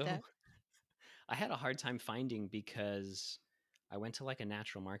pancetta. also I had a hard time finding because I went to like a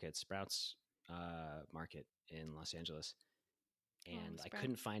natural market, Sprouts market in Los Angeles, Oh, and I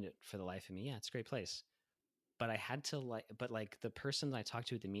couldn't sprouts. find it for the life of me. Yeah, it's a great place. But I had to like the person that I talked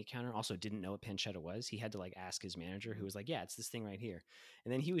to at the meat counter also didn't know what pancetta was. He had to like ask his manager, who Mm. was like, "Yeah, it's this thing right here."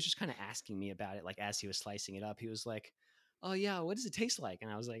 And then he was just kind of asking me about it, like as he was slicing it up. He was like, "Oh yeah, what does it taste like?"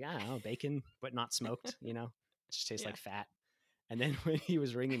 And I was like, "I don't know, bacon, but not smoked. It just tastes Yeah. like fat." And then when he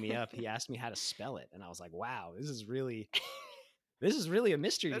was ringing me up, he asked me how to spell it, and I was like, "Wow, this is really a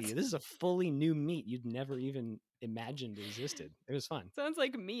mystery to That's you. This is a fully new meat you'd never even imagined existed." It was fun. sounds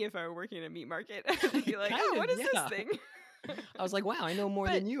like me if I were working in a meat market. I'd be like, Kind oh, of, what is this yeah. thing? I was like, wow, I know more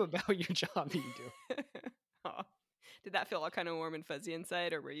But than you about your job you do. Aw. Did that feel all kind of warm and fuzzy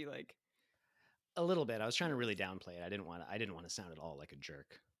inside, or were you like, A little bit. I was trying to really nervous? downplay it. I didn't want to sound at all like a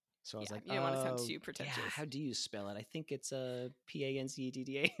jerk. So I was Yeah, like, you didn't want to sound oh, too yeah, pretentious. how do you spell it? I think it's a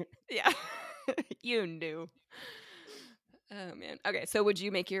Pancetta. Yeah, you knew. Oh man. Okay, so would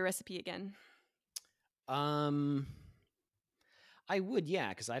you make your recipe again? um, I would, yeah,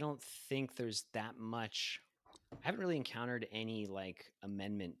 because I don't think there's that much. I haven't really encountered any like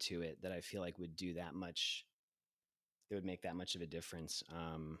amendment to it that I feel like would do that much. It would make that much of a difference.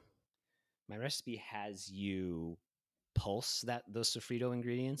 My recipe has you pulse those sofrito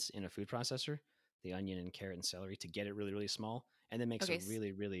ingredients in a food processor, the onion and carrot and celery, to get it really, really small, and then makes a Okay.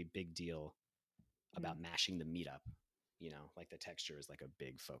 really, really big deal Mm, about mashing the meat up. Like the texture is like a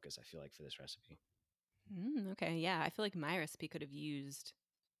big focus, I feel like, for this recipe. okay, yeah, I feel like my recipe could have used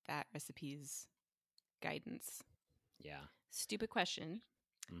that recipe's guidance. Yeah. Stupid question.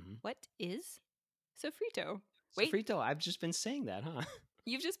 Mm-hmm. What is sofrito? Wait, Sofrito, I've just been saying that, huh?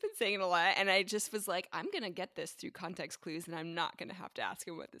 you've just been saying it a lot, and I just was like, I'm gonna get this through context clues, and I'm not gonna have to ask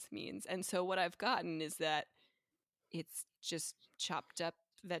him what this means. And so what I've gotten is that It's just chopped up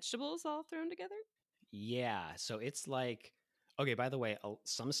vegetables all thrown together? Yeah, so it's like okay. By the way,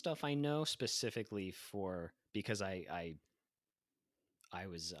 some stuff I know specifically for because I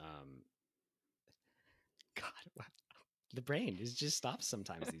was God, wow, the brain is just stops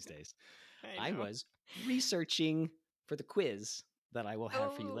sometimes these days. I I know. was researching for the quiz that I will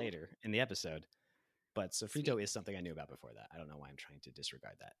have for you Oh, later in the episode. But sweet. sofrito is something I knew about before that. I don't know why I'm trying to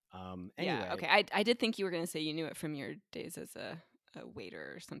disregard that. Yeah, Anyway, okay. I did think you were going to say you knew it from your days as a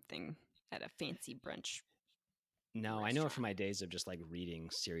waiter or something at a fancy brunch no, I know it from restaurant. my days of just like reading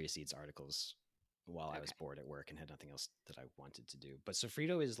Serious Eats articles while I was Okay. bored at work and had nothing else that I wanted to do. But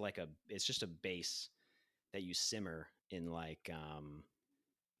sofrito is like it's just a base that you simmer in like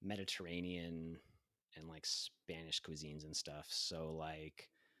Mediterranean and like Spanish cuisines and stuff. So like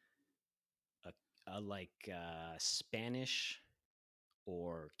Spanish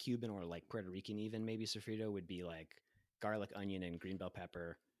or Cuban or like Puerto Rican even maybe sofrito would be like garlic, onion, and green bell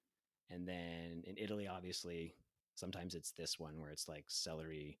pepper. And then in Italy, obviously, sometimes it's this one where it's like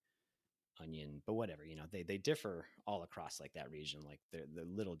celery, onion, but whatever, they differ all across like that region. Like they're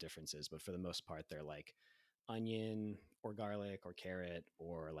little differences, but for the most part, they're like onion or garlic or carrot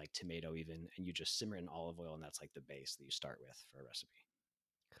or like tomato even, and you just simmer it in olive oil, and that's like the base that you start with for a recipe.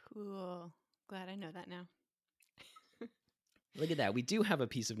 Cool. Glad I know that now. Look at that. We do have a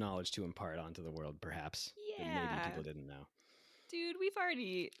piece of knowledge to impart onto the world, perhaps, that maybe Yeah. people didn't know. Dude, we've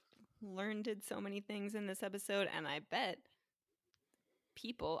already learned so many things in this episode, and I bet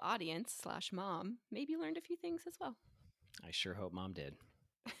people, audience slash mom, maybe learned a few things as well. I sure hope mom did.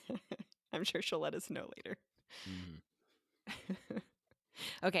 I'm sure she'll let us know later. Mhm.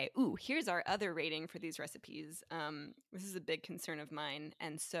 Okay, ooh, here's our other rating for these recipes. This is a big concern of mine.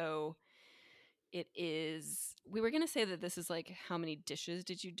 And so it is, we were going to say that this is like, how many dishes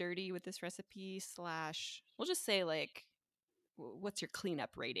did you dirty with this recipe? Slash, we'll just say like, what's your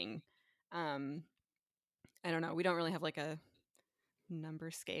cleanup rating? Um, I don't know. We don't really have like a number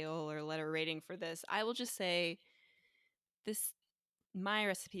scale or letter rating for this. I will just say this, my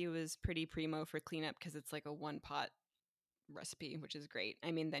recipe was pretty primo for cleanup because it's like a one pot recipe, which is great.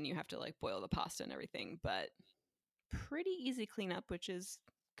 I mean, then you have to like boil the pasta and everything, but pretty easy cleanup, which is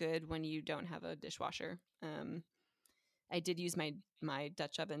good when you don't have a dishwasher. I did use my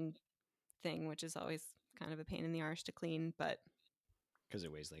Dutch oven thing, which is always kind of a pain in the arse to clean, but Because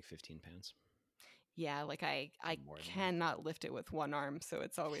it weighs like 15 pounds. yeah, like I More than that. cannot lift it with one arm, so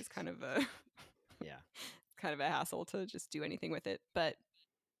it's always kind of a Yeah. kind of a hassle to just do anything with it. But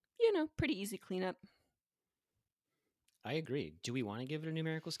pretty easy cleanup. I agree. Do we want to give it a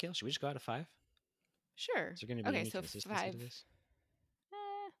numerical scale? Should we just go out of 5? Sure. Is there going to be Okay, any so consistency to 5. this?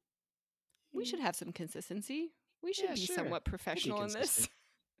 We should have some consistency. We should Yeah, be sure. somewhat We'll be professional in this. consistent.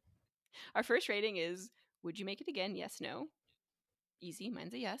 Our first rating is: would you make it again? Yes, no. Easy.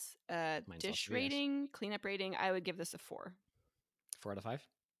 Mine's a yes. Mine's Dish also a yes. rating, cleanup rating, I would give this a 4. 4 out of 5?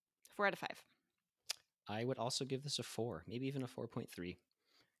 4 out of 5. I would also give this a 4, maybe even a 4.3.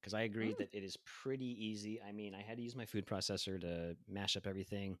 Because I agree Mm. that it is pretty easy. I mean, I had to use my food processor to mash up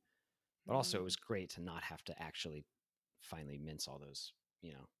everything, but also it was great to not have to actually finally mince all those,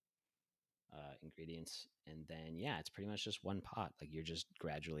 ingredients. And then, yeah, it's pretty much just one pot. Like you're just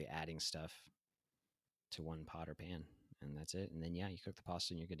gradually adding stuff to one pot or pan, and that's it. And then, yeah, you cook the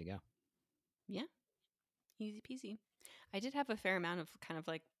pasta and you're good to go. Yeah, easy peasy. I did have a fair amount of kind of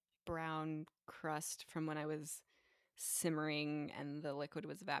like brown crust from when I was simmering and the liquid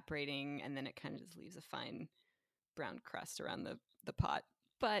was evaporating, and then it kind of just leaves a fine brown crust around the pot.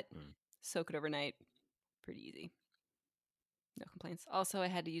 But Mm. soak it overnight, pretty easy. No complaints. Also, I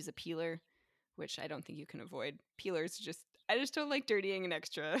had to use a peeler, which I don't think you can avoid. Peelers I just don't like dirtying an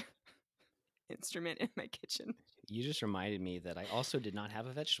extra instrument in my kitchen. You just reminded me that I also did not have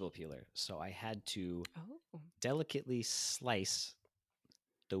a vegetable peeler, so I had to Oh. delicately slice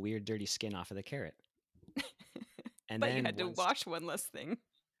the weird dirty skin off of the carrot. And But you then had to once wash one less thing.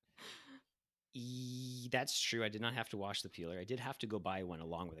 that's true, I did not have to wash the peeler. I did have to go buy one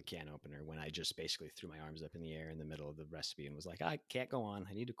along with a can opener when I just basically threw my arms up in the air in the middle of the recipe and was like, I can't go on.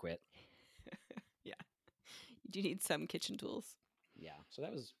 I need to quit. Yeah. You do need some kitchen tools. Yeah, so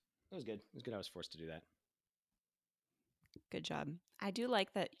that was good. It was good I was forced to do that. Good job. I do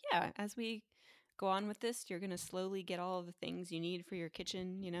like that, yeah, as we go on with this, you're going to slowly get all the things you need for your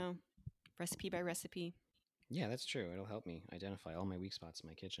kitchen, recipe by recipe. Yeah, that's true. It'll help me identify all my weak spots in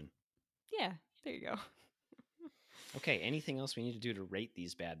my kitchen. Yeah, there you go. Okay, anything else we need to do to rate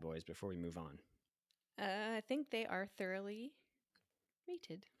these bad boys before we move on? I think they are thoroughly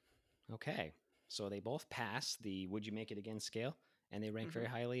rated. Okay, so they both pass the would you make it again scale, and they rank Mm-hmm. very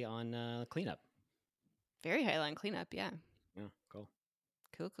highly on cleanup. Very high line cleanup. Yeah. Yeah, cool.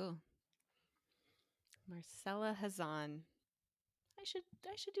 Cool. Marcella Hazan. I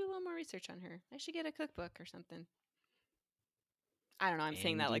should do a little more research on her. I should get a cookbook or something. I don't know. I'm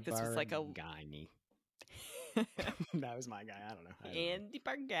saying that Andy like this was like a Bargani. That was my guy. I don't know. Andy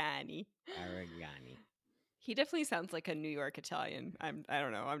Bargani. Bargani. He definitely sounds like a New York Italian. I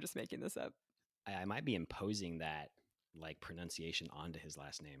don't know. I'm just making this up. I might be imposing that like pronunciation onto his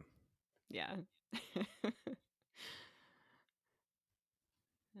last name. Yeah.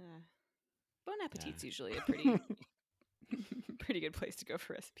 Bon Appetit's usually a pretty pretty good place to go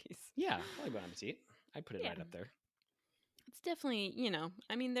for recipes. Yeah, I like Bon Appetit. I'd put it right Yeah. up there. It's definitely,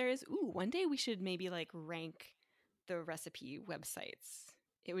 I mean, one day we should maybe like rank the recipe websites.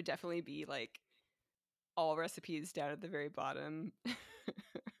 It would definitely be like all recipes down at the very bottom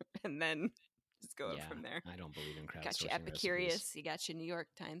and then just go up from there. I don't believe in crowdsourcing Got you recipes. Epicurious, you got your New York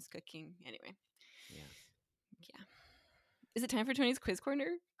Times cooking. Anyway. Yeah. Is it time for Tony's Quiz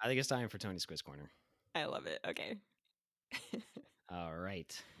Corner? I think it's time for Tony's Quiz Corner. I love it. Okay. All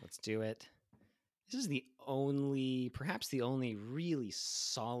right, let's do it. This is perhaps the only really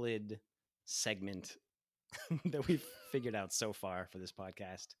solid segment that we've figured out so far for this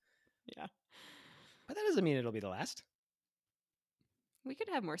podcast. Yeah. But that doesn't mean it'll be the last. We could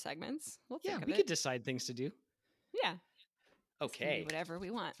have more segments. We'll think of we it. could decide things to do. Yeah. This can be Okay. whatever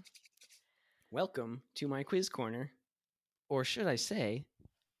we want. Welcome to my quiz corner. Or should I say,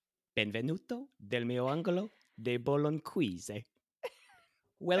 benvenuto del mio angolo de Bolognese.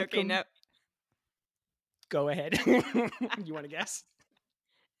 Welcome. Okay, no. Go ahead. You want to guess?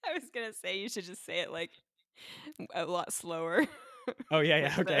 I was going to say you should just say it like a lot slower. Oh,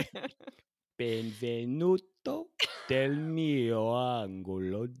 yeah. Okay. Benvenuto del mio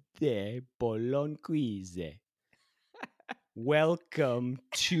angolo de Bolognese. Welcome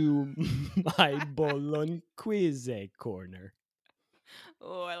to my Bolognese corner.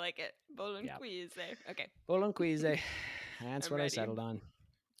 Oh, I like it. Bolognese. Okay. Bolognese. That's I'm what ready. I settled on.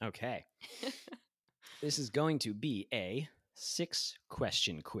 Okay. This is going to be a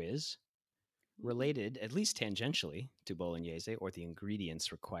 6-question quiz related, at least tangentially, to Bolognese or the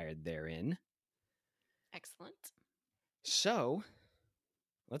ingredients required therein. Excellent. So,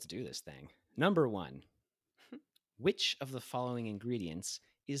 let's do this thing. Number 1. Which of the following ingredients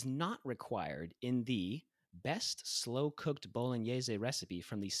is not required in the best slow-cooked Bolognese recipe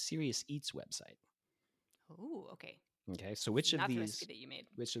from the Serious Eats website? Oh, okay. Okay, so which of Not these... the recipe that you made.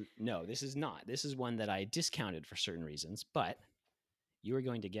 No, this is not. This is one that I discounted for certain reasons, but you are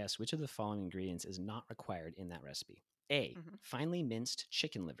going to guess which of the following ingredients is not required in that recipe. A, finely minced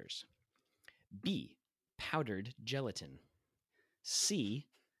chicken livers. B, powdered gelatin. C,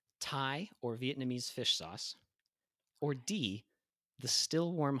 Thai or Vietnamese fish sauce. Or D, the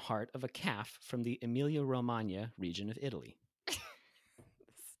still warm heart of a calf from the Emilia-Romagna region of Italy.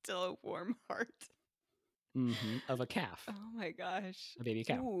 Still a warm heart. Of a calf. Oh my gosh. A baby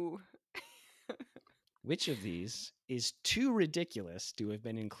cow. Ooh. Which of these is too ridiculous to have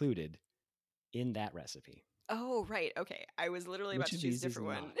been included in that recipe? Oh, right. Okay. I was literally about to choose a different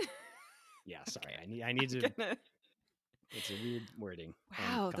one. Yeah, sorry. Okay. I need to... Gonna... It's a weird wording.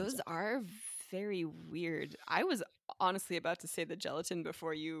 Wow, those are very weird. I was honestly about to say the gelatin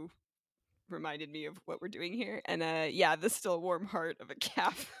before you reminded me of what we're doing here. And yeah, the still warm heart of a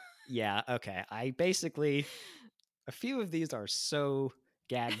calf. Yeah, okay. I basically... A few of these are so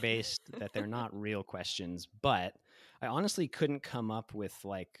gag-based that they're not real questions, but I honestly couldn't come up with,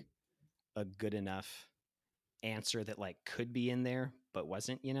 like, a good enough answer that, like, could be in there, but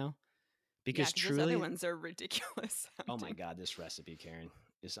wasn't, Because truly... those other ones are ridiculous sounding. Oh my God, this recipe, Karen,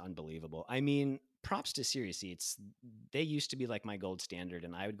 is unbelievable. I mean, props to Serious Eats. They used to be, like, my gold standard,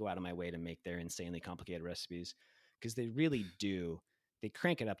 and I would go out of my way to make their insanely complicated recipes because they really do. They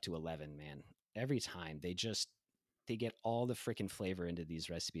crank it up to 11, man. Every time. They get all the freaking flavor into these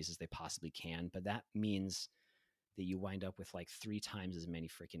recipes as they possibly can, but that means that you wind up with like 3 times as many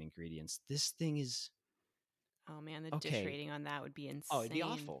freaking ingredients. This thing is... Oh man, the dish rating on that would be insane. Oh, it'd be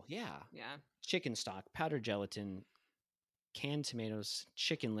awful. Yeah. Chicken stock, powdered gelatin, canned tomatoes,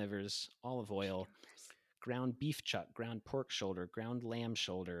 chicken livers, olive oil, ground beef chuck, ground pork shoulder, ground lamb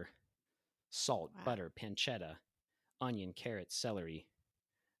shoulder, salt, butter, pancetta, onion, carrot, celery,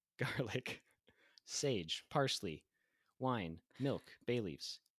 garlic, sage, parsley, wine, milk, bay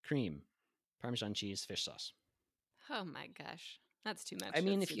leaves, cream, Parmesan cheese, fish sauce. Oh my gosh. That's too much. I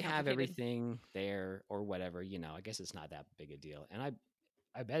mean, if you have everything there or whatever, I guess it's not that big a deal. And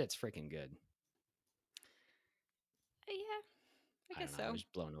I bet it's freaking good. Yeah, I guess so. I was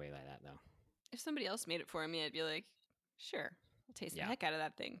blown away by that, though. If somebody else made it for me, I'd be like, sure, I'll taste the heck out of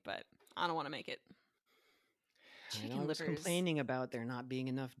that thing, but I don't want to make it. I know Chicken I was livers. complaining about there not being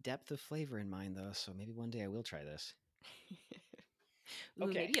enough depth of flavor in mine, though, so maybe one day I will try this. Ooh,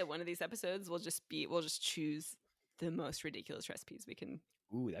 Okay. maybe at one of these episodes we'll just choose the most ridiculous recipes we can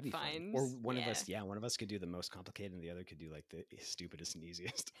Ooh, that'd be fun. find. Or one of us, Yeah. one of us could do the most complicated and the other could do like the stupidest and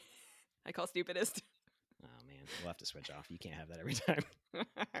easiest. I call stupidest. Oh, man. We'll have to switch off. You can't have that every time. All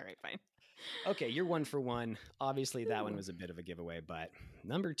right, fine. Okay, you're 1 for 1. Obviously, that one Ooh. was a bit of a giveaway, but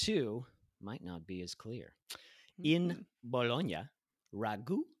number 2 might not be as clear. In Mm. Bologna,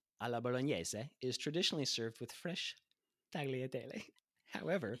 ragu alla bolognese is traditionally served with fresh tagliatelle.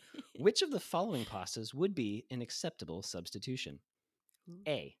 However, which of the following pastas would be an acceptable substitution? Ooh.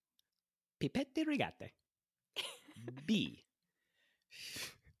 A. Pipette rigate. B.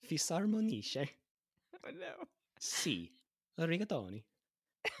 Fisarmonisce. Oh no. C. Rigatoni.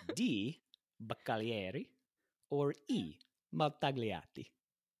 D. Baccalieri. Or E. Maltagliati.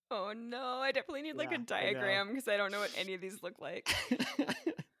 Oh no, I definitely need like a Yeah, I know. diagram because I don't know what any of these look like.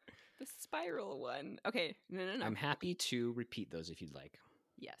 The spiral one. Okay, no. I'm happy to repeat those if you'd like.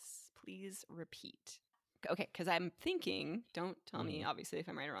 Yes, please repeat. Okay, because I'm thinking, don't tell me Mhm. obviously if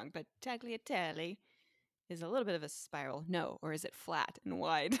I'm right or wrong, but tagliatelle is a little bit of a spiral. No, or is it flat and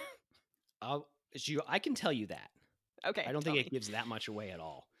wide? I can tell you that. Okay, I don't tell think it me. gives that much away at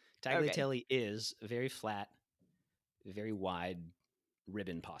all. Okay. Tagliatelle is very flat, very wide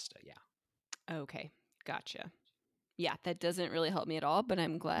ribbon pasta. Yeah. Okay, gotcha. Yeah, that doesn't really help me at all, but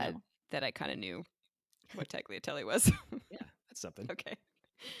I'm glad No. that I kind of knew what tagliatelle was. Yeah, that's something. Okay.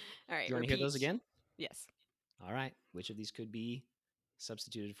 All right, Do you want to hear those repeat. again? Yes. All right. Which of these could be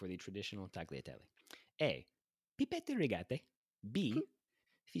substituted for the traditional tagliatelle? A. Pipette rigate. B.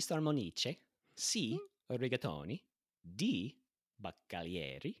 Fisarmonice. C. Rigatoni. D.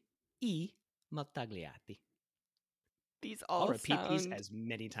 Baccalieri. E. Maltagliati. These I'll all repeat these sound as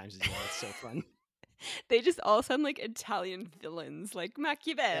many times as you want. It's so fun. they just all sound like Italian villains, like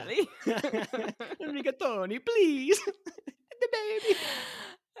Machiavelli. Rigatoni, please. The baby.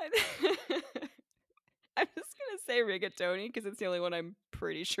 I'm just gonna say rigatoni because it's the only one I'm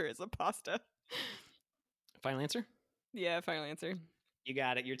pretty sure is a pasta. Final answer? Yeah, final answer. You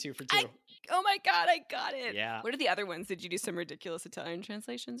got it. You're 2 for 2. Oh my god, I got it. Yeah. What are the other ones? Did you do some ridiculous Italian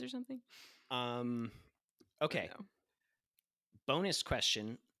translations or something? Okay. No. Bonus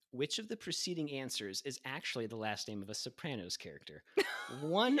question. Which of the preceding answers is actually the last name of a Sopranos character?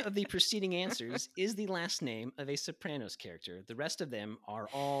 One of the preceding answers is the last name of a Sopranos character. The rest of them are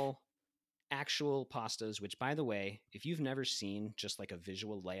all actual pastas, which, by the way, if you've never seen just like a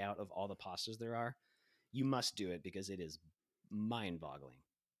visual layout of all the pastas there are, you must do it because it is mind-boggling.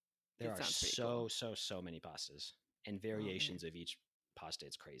 There It are sounds pretty so, cool. so many pastas and man. variations of each pasta.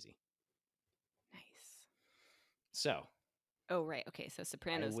 It's crazy. Nice. So Oh right. Okay. So I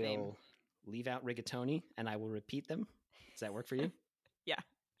Sopranos will name. leave out rigatoni and I will repeat them. Does that work for you? Yeah.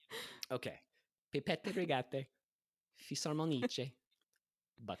 Okay. Pipette rigate, fisarmonice,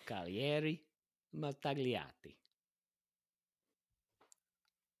 baccalieri, maltagliati.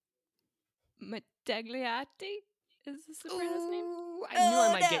 Matagliati is the Sopranos name. Ooh, I knew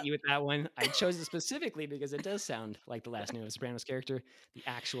I might get you with that one. I chose it specifically because it does sound like the last name of a Sopranos character. The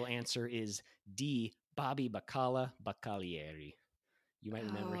actual answer is D. Bobby Baccala Baccalieri. You might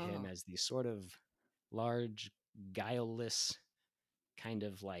remember him Oh. as the sort of large, guileless, kind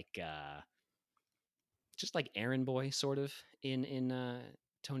of like just like errand boy, sort of in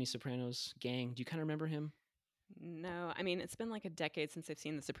Tony Soprano's gang. Do you kind of remember him? No, I mean it's been like a decade since I've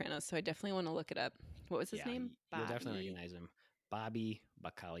seen The Sopranos, so I definitely want to look it up. What was his Yeah, name? you'll definitely Bobby recognize him. Bobby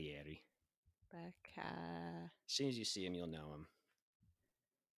Baccalieri. Bacca. As soon as you see him, you'll know him.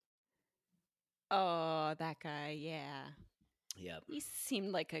 Oh, that guy. Yeah, Yep. he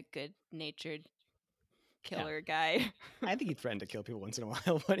seemed like a good-natured killer guy. I think he threatened to kill people once in a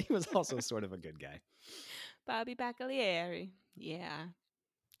while, but he was also sort of a good guy. Bobby Baccalieri. Yeah,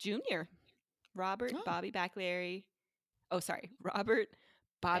 Junior. Robert Oh. Bobby Baccalieri. Oh, sorry, Robert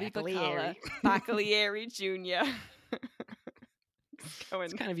Bobby Baccalieri. Baccalieri Jr.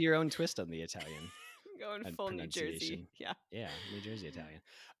 It's kind of your own twist on the Italian going full New Jersey. pronunciation. Yeah. Yeah, New Jersey Italian.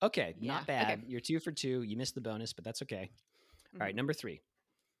 Okay, Yeah, not bad. okay. You're 2 for 2. You missed the bonus, but that's okay. All right, number 3.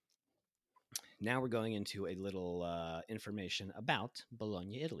 Now we're going into a little information about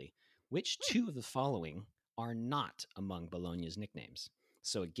Bologna, Italy. Which 2 of the following are not among Bologna's nicknames?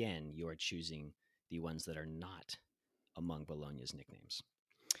 So again, you are choosing the ones that are not among Bologna's nicknames.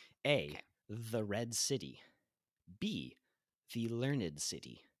 A, Okay. the Red City. B, the Learned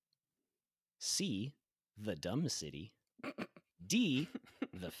City. C, the Dumb City. D,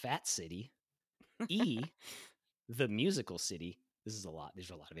 the Fat City. E, the Musical City. This is a lot. These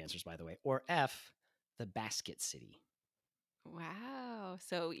are a lot of answers, by the way. Or F, the Basket City? Wow.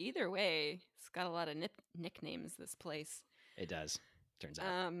 So either way, it's got a lot of nicknames, this place. It does. Turns out.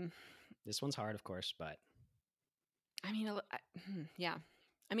 Um, This one's hard, of course, but I mean, yeah.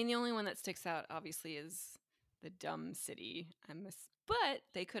 I mean, the only one that sticks out, obviously, is the dumb city. But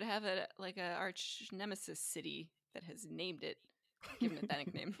they could have a arch nemesis city that has named it, given it that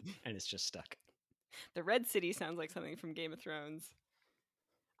nickname. and it's just stuck. The Red City sounds like something from Game of Thrones.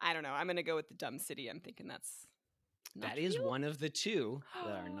 I don't know. I'm gonna go with the dumb city. I'm thinking that's not That is real? one of the two that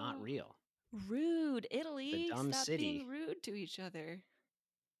are not real. Rude, Italy. dumb Stop city. being rude to each other.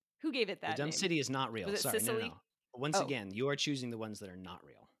 Who gave it The that dumb name? city is not real. Was it Sorry, Sicily? no. Once Oh. again, you are choosing the ones that are not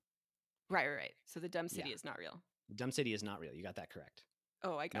real. Right. So the dumb city Yeah. is not real. The dumb city is not real. You got that correct.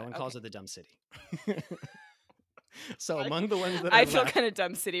 Oh, I got No it. one calls Okay. it the dumb city. So among the ones that I are feel left, kind of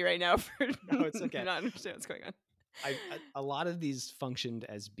dumb city right now for No, it's okay. not understanding what's going on. a lot of these functioned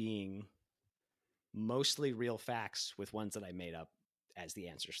as being mostly real facts with ones that I made up as the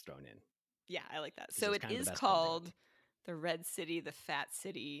answers thrown in. Yeah, I like that. This So is it kind of the is best blend they called the Red City, the Fat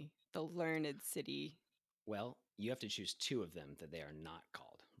City, the Learned City. Well, you have to choose two of them that they are not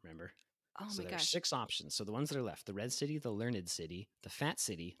called, remember? Oh So my there are gosh. 6 options. So the ones that are left, the Red City, the Learned City, the Fat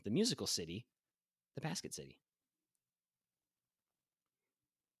City, the Musical City, the Basket City.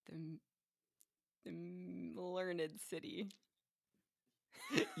 The Learned City.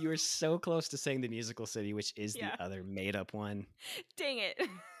 You were so close to saying the Musical City, which is Yeah. the other made up one. Dang it.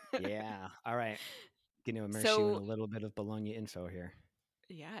 Yeah. All right. Going to immerse you in So- a little bit of Bologna info here.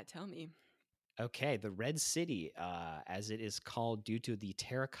 Yeah, tell me. Okay, the Red City, as it is called due to the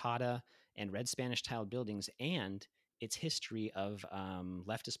terracotta and red Spanish tiled buildings and its history of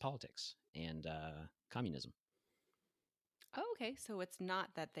leftist politics and communism. Oh, okay. So it's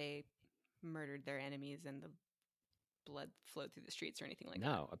not that they murdered their enemies and the blood flowed through the streets or anything like that.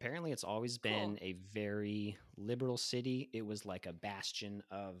 No, apparently it's always been a very liberal city. It was like a bastion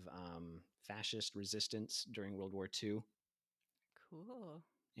of fascist resistance during World War II. Cool.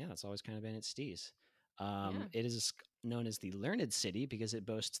 Yeah, that's always kind of been its steez. Yeah. It is known as the Learned City because it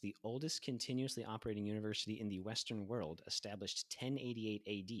boasts the oldest continuously operating university in the Western world, established 1088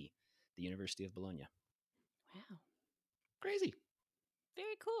 AD, the University of Bologna. Wow. Crazy.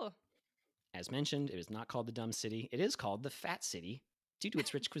 Very cool. As mentioned, it is not called the Dumb City. It is called the Fat City due to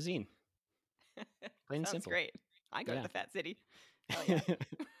its rich cuisine. Plain and Sounds simple. great. I go Yeah. to the Fat City. Hell yeah.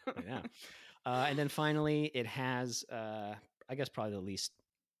 Yeah. And then finally, it has, I guess, probably the least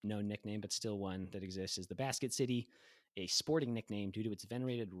known nickname, but still one that exists, is the Basket City, a sporting nickname due to its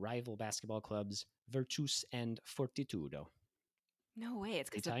venerated rival basketball clubs, Virtus and Fortitudo. No way. It's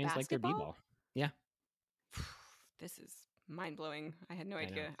The because of Italians like their basketball? b-ball. Yeah. This is mind blowing. I had no I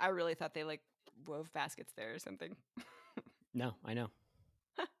idea. know. I really thought they wove baskets there or something. No, I know.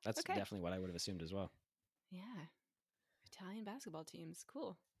 Huh, That's okay. definitely what I would have assumed as well. Yeah. Italian basketball teams.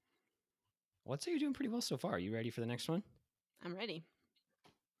 Cool. Well, I'd say you're doing pretty well so far. Are you ready for the next one? I'm ready.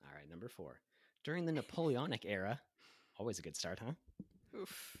 All right, number 4. During the Napoleonic era, always a good start, huh?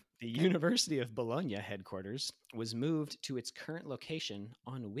 Oof. The University of Bologna headquarters was moved to its current location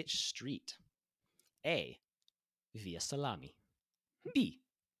on which street? A. Via Salami. B.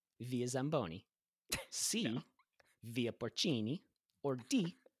 Via Zamboni. C. No. Via Porcini. Or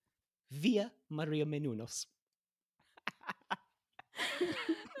D. Via Maria Menounos.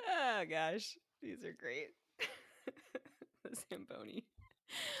 Oh gosh, these are great. The Zamboni.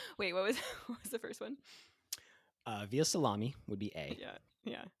 Wait, what was the first one? Via Salami would be A.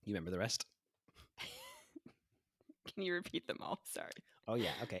 Yeah. You remember the rest? Can you repeat them all? Sorry. Oh,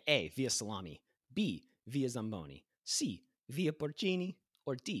 yeah. Okay. A. Via Salami. B. Via Zamboni. C. Via Porcini.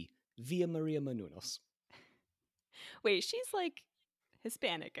 Or D. Via Maria Menounos. Wait, she's like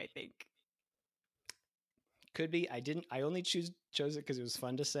Hispanic, I think. Could be. I only chose it because it was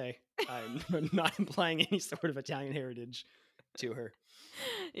fun to say. I'm not implying any sort of Italian heritage to her.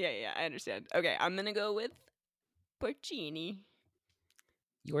 Yeah, I understand. Okay, I'm gonna go with Porcini.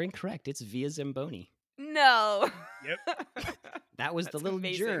 You are incorrect. It's Via Zamboni. No. Yep. That was the That's little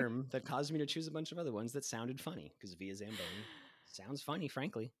amazing. germ that caused me to choose a bunch of other ones that sounded funny because Via Zamboni sounds funny,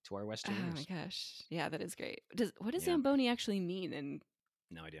 frankly, to our Western Oh ears. my gosh. Yeah, that is great. What does Yeah. Zamboni actually mean in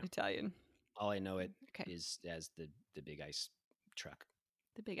No idea. Italian? All I know it Okay. is as the big ice truck.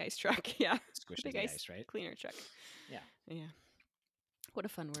 The big ice truck. Yeah. It squishes Big the ice ice, right? cleaner truck. Yeah. Yeah. What a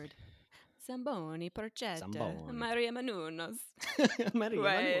fun word. Zamboni, porchetta, Zamboni. Maria Menounos. Maria Who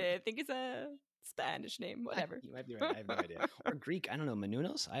Menounos. I think is a Spanish name, whatever. You might be right. I have no idea. Or Greek. I don't know.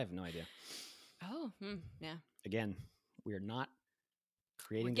 Menounos? I have no idea. Oh, yeah. Again, we are not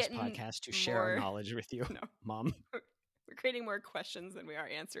creating We're this getting podcast to share our more- knowledge with you, No. Mom. We're creating more questions than we are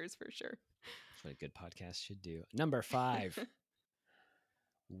answers for sure. That's what a good podcast should do. Number 5.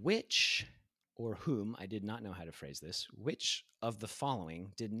 Which or whom, I did not know how to phrase this, which of the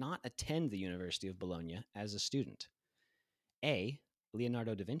following did not attend the University of Bologna as a student? A.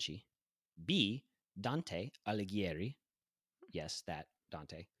 Leonardo da Vinci. B. Dante Alighieri. Yes, that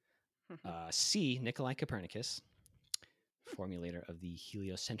Dante. C. Nikolai Copernicus, formulator of the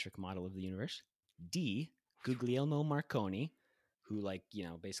heliocentric model of the universe. D. Guglielmo Marconi, who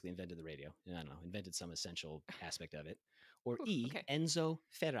basically invented the radio. I don't know, invented some essential aspect of it. Or E. Okay. Enzo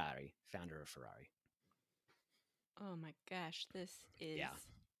Ferrari, founder of Ferrari. Oh my gosh, this is Yeah.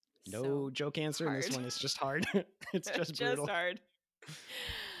 No so joke answer in this hard. one. It's just hard. It's just brutal. hard.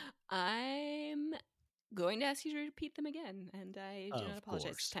 I'm going to ask you to repeat them again, and I do not Of apologize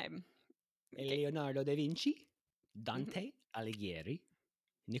course. this time. Okay. Leonardo da Vinci, Dante Alighieri,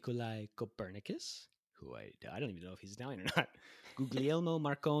 Nikolai Copernicus, who I don't even know if he's Italian or not, Guglielmo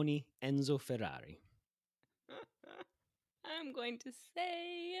Marconi, Enzo Ferrari. I'm going to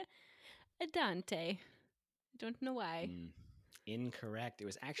say a Dante. I don't know why. Incorrect. It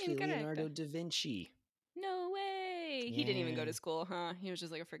was actually Incorrect. Leonardo da Vinci. No way. He didn't even go Yeah. to school, huh? He was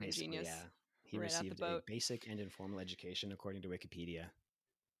just like a freaking Basically, genius. yeah. He Right out the received a boat. basic and informal education, according to Wikipedia,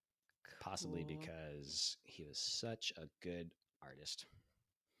 possibly Cool. because he was such a good artist.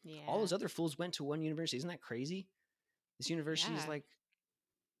 Yeah. All those other fools went to one university. Isn't that crazy? This university is Yeah. like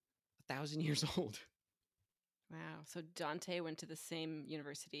 1,000 years old. Wow. So Dante went to the same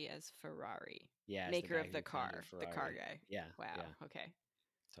university as Ferrari. Yeah, as Maker guy of who the car. founded The car Ferrari. guy. Yeah. Wow. Yeah, Okay.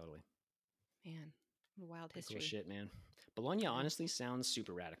 totally. Man. What a wild Pretty history. cool shit, man. Bologna Yeah. honestly sounds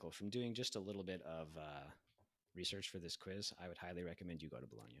super radical. From doing just a little bit of research for this quiz, I would highly recommend you go to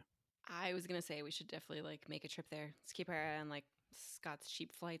Bologna. I was gonna say we should definitely make a trip there. Let's keep our eye on Scott's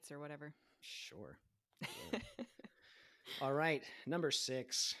cheap flights or whatever. Sure. All right, number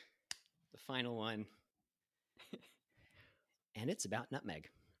 6, the final one. And it's about nutmeg.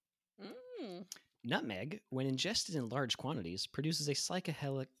 Nutmeg, when ingested in large quantities, produces a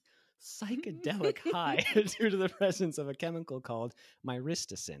psychedelic high due to the presence of a chemical called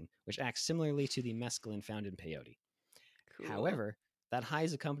myristicin, which acts similarly to the mescaline found in peyote. Cool. However, that high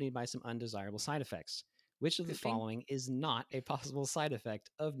is accompanied by some undesirable side effects. Which of the Pooping? following is not a possible side effect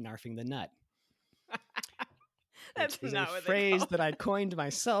of narfing the nut? That's Which is not a what phrase they call that I coined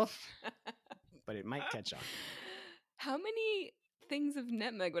myself, but it might catch on. How many things of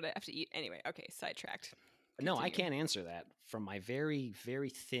nutmeg would I have to eat? Anyway, okay, sidetracked. No, I Continue. can't answer that. From my very, very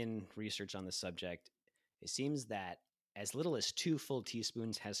thin research on the subject, it seems that as little as 2 full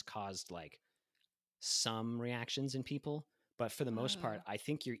teaspoons has caused some reactions in people. But for the most part, I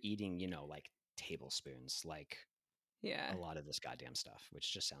think you're eating, tablespoons, Yeah. a lot of this goddamn stuff,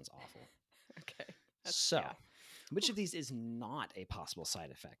 which just sounds awful. Okay. So, which of these is not a possible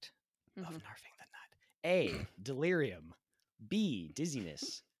side effect of narfing the nut? A, delirium. B,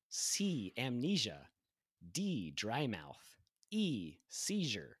 dizziness. C, amnesia. D, dry mouth. E,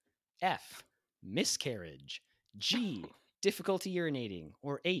 seizure. F, miscarriage. G, difficulty urinating.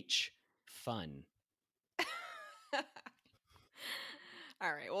 Or H, fun.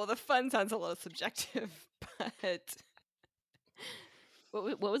 All right. Well, the fun sounds a little subjective, but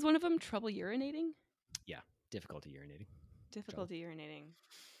what was one of them? Trouble urinating? Yeah, difficulty urinating. Difficulty urinating.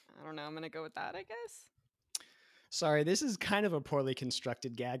 I don't know. I'm going to go with that, I guess. Sorry, this is kind of a poorly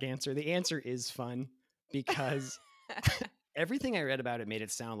constructed gag answer. The answer is fun because everything I read about it made it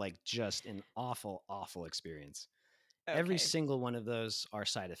sound like just an awful, awful experience. Okay. Every single one of those are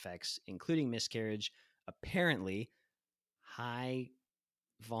side effects, including miscarriage. Apparently, high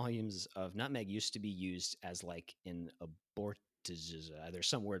volumes of nutmeg used to be used as an abortage. There's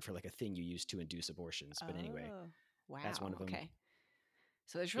some word for a thing you use to induce abortions. But anyway, wow. that's one of them. Okay.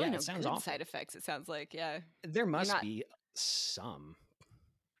 So there's really Yeah, no it sounds good awful. side effects, it sounds like. Yeah. There must be some.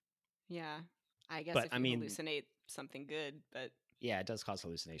 Yeah. I guess But, if you hallucinate something good, but yeah, it does cause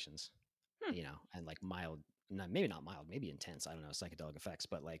hallucinations, and mild, maybe not mild, maybe intense. I don't know, psychedelic effects.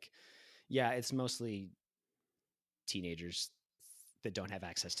 But yeah, it's mostly teenagers that don't have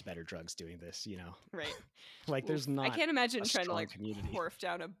access to better drugs doing this. right. There's not. I can't imagine a trying to strong community. Porf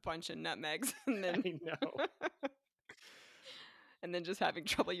down a bunch of nutmegs and then I know. and then just having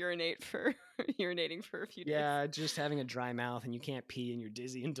trouble urinating for a few days. Yeah, just having a dry mouth and you can't pee and you're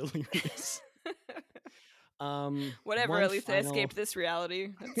dizzy and delirious. Whatever. At least I escaped this reality.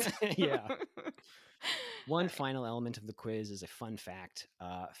 Yeah. One final element of the quiz is a fun fact.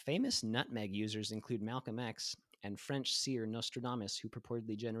 Famous nutmeg users include Malcolm X and French seer Nostradamus, who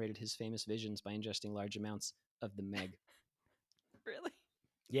purportedly generated his famous visions by ingesting large amounts of the meg. Really?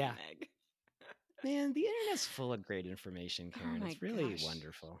 Yeah. Meg. Man, the internet's full of great information, Karen. Oh my It's really gosh.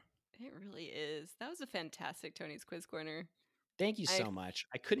 wonderful. It really is. That was a fantastic Tony's Quiz Corner. Thank you I- so much.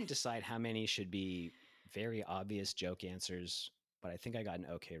 I couldn't decide how many should be very obvious joke answers, but I think I got an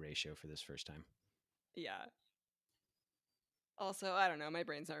okay ratio for this first time. Yeah. Also, I don't know. My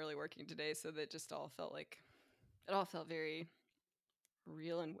brain's not really working today, so that just all felt very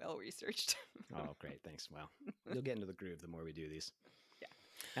real and well researched. Oh, great. Thanks. Well, you'll get into the groove the more we do these. Yeah.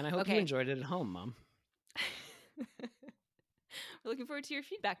 And I hope you Okay. enjoyed it at home, Mom. We're looking forward to your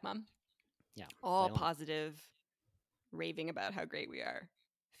feedback, Mom. Yeah. All play along. positive, raving about how great we are.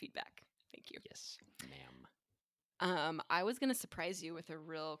 Feedback. Thank you. Yes, ma'am. I was gonna surprise you with a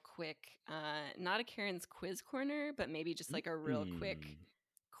real quick, not a Karen's Quiz Corner, but maybe just like a real quick Mm.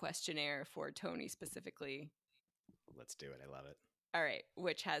 questionnaire for Tony specifically. Let's do it. I love it. All right,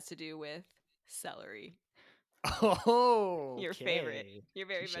 which has to do with celery. Oh, Your favorite. okay. Your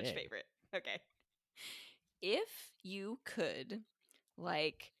very much Touche. favorite. Okay. If you could,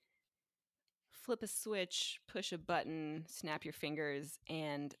 like, flip a switch, push a button, snap your fingers,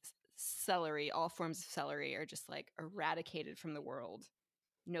 and celery, all forms of celery, are just like eradicated from the world,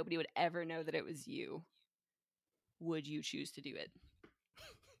 nobody would ever know that it was you, would you choose to do it?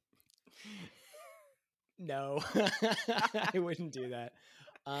 No, I wouldn't do that.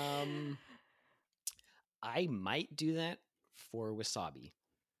 I might do that for wasabi.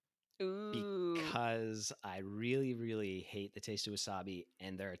 Ooh. Because I really, really hate the taste of wasabi.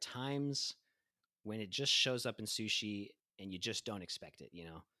 And there are times when it just shows up in sushi and you just don't expect it, you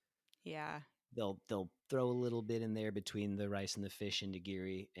know? Yeah. They'll throw a little bit in there between the rice and the fish and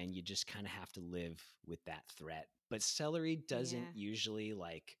nigiri, and you just kind of have to live with that threat. But celery doesn't usually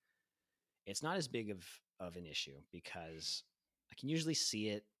it's not as big of an issue because I can usually see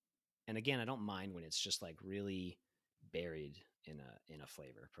it. And again, I don't mind when it's just like really buried in a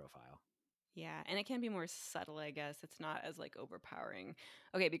flavor profile. Yeah, and it can be more subtle, I guess. It's not as like overpowering.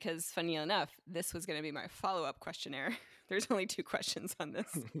 Okay, because funny enough, this was going to be my follow-up questionnaire. There's only 2 questions on this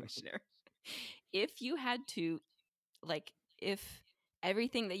questionnaire. If you had to, like, if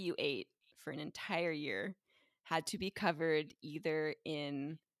everything that you ate for an entire year had to be covered either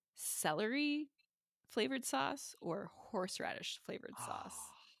in celery flavored sauce or horseradish flavored sauce.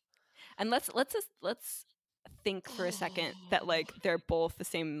 And let's think for a second that like they're both the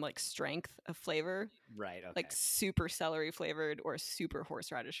same like strength of flavor. Right. Okay. Like super celery flavored or super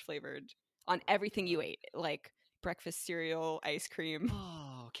horseradish flavored on everything you ate, like breakfast cereal, ice cream.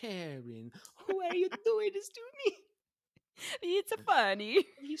 Oh, Karen, why are you doing this to me? It's funny.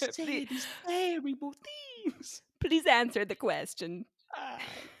 You say these terrible things. Please answer the question. I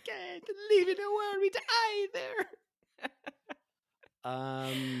can't live in a world with either.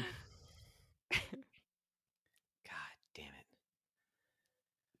 God damn it.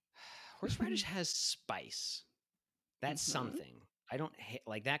 Horseradish has spice. That's something. I don't hate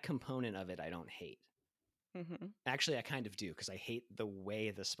like that component of it. I don't hate. Actually, I kind of do because I hate the way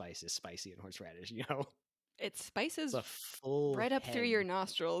the spice is spicy in horseradish. You know, it spices the full right up through your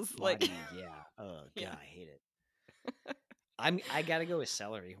nostrils. Body, like, yeah. Oh god, Yeah. I hate it. I gotta go with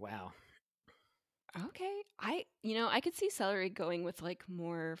celery. Wow. Okay, I could see celery going with like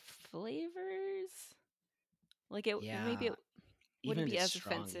more flavors. Like maybe it Even wouldn't if be it's as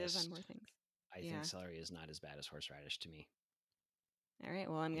offensive on strongest, more things. I Yeah. think celery is not as bad as horseradish to me. All right,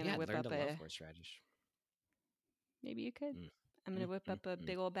 well, I'm Maybe gonna I'd whip learn up to love horseradish. Maybe you could. Mm. I'm gonna whip up a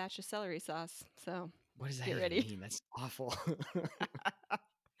big old batch of celery sauce. So What does that get even ready. mean? That's awful.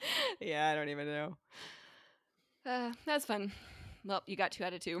 Yeah, I don't even know. That's fun. Well, you got 2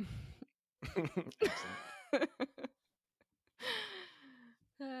 out of 2. Excellent.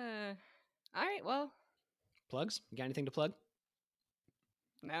 All right. Well, Plugs? You got anything to plug?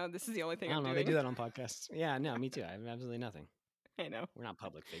 no, this is the only thing I I'm don't know. doing. They do that on podcasts. Yeah, no, me too. I have absolutely nothing. I know. We're not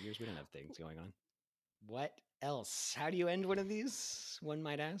public figures. We don't have things going on. What else? How do you end one of these? One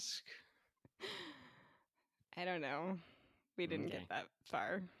might ask. I don't know. We didn't Okay. get that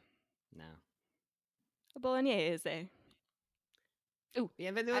far. No. A Bolognese. Ooh.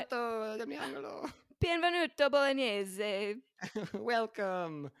 Benvenuto, Damiangolo. Benvenuto Bolognese.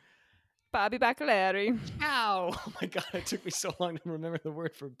 Welcome. Bobby Bacalari. Ciao. Oh my god, it took me so long to remember the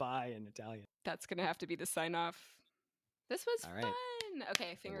word for bye in Italian. That's going to have to be the sign off. This was All right. fun.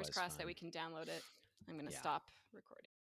 Okay, fingers was crossed that fun. we can download it. I'm going to Yeah. stop recording.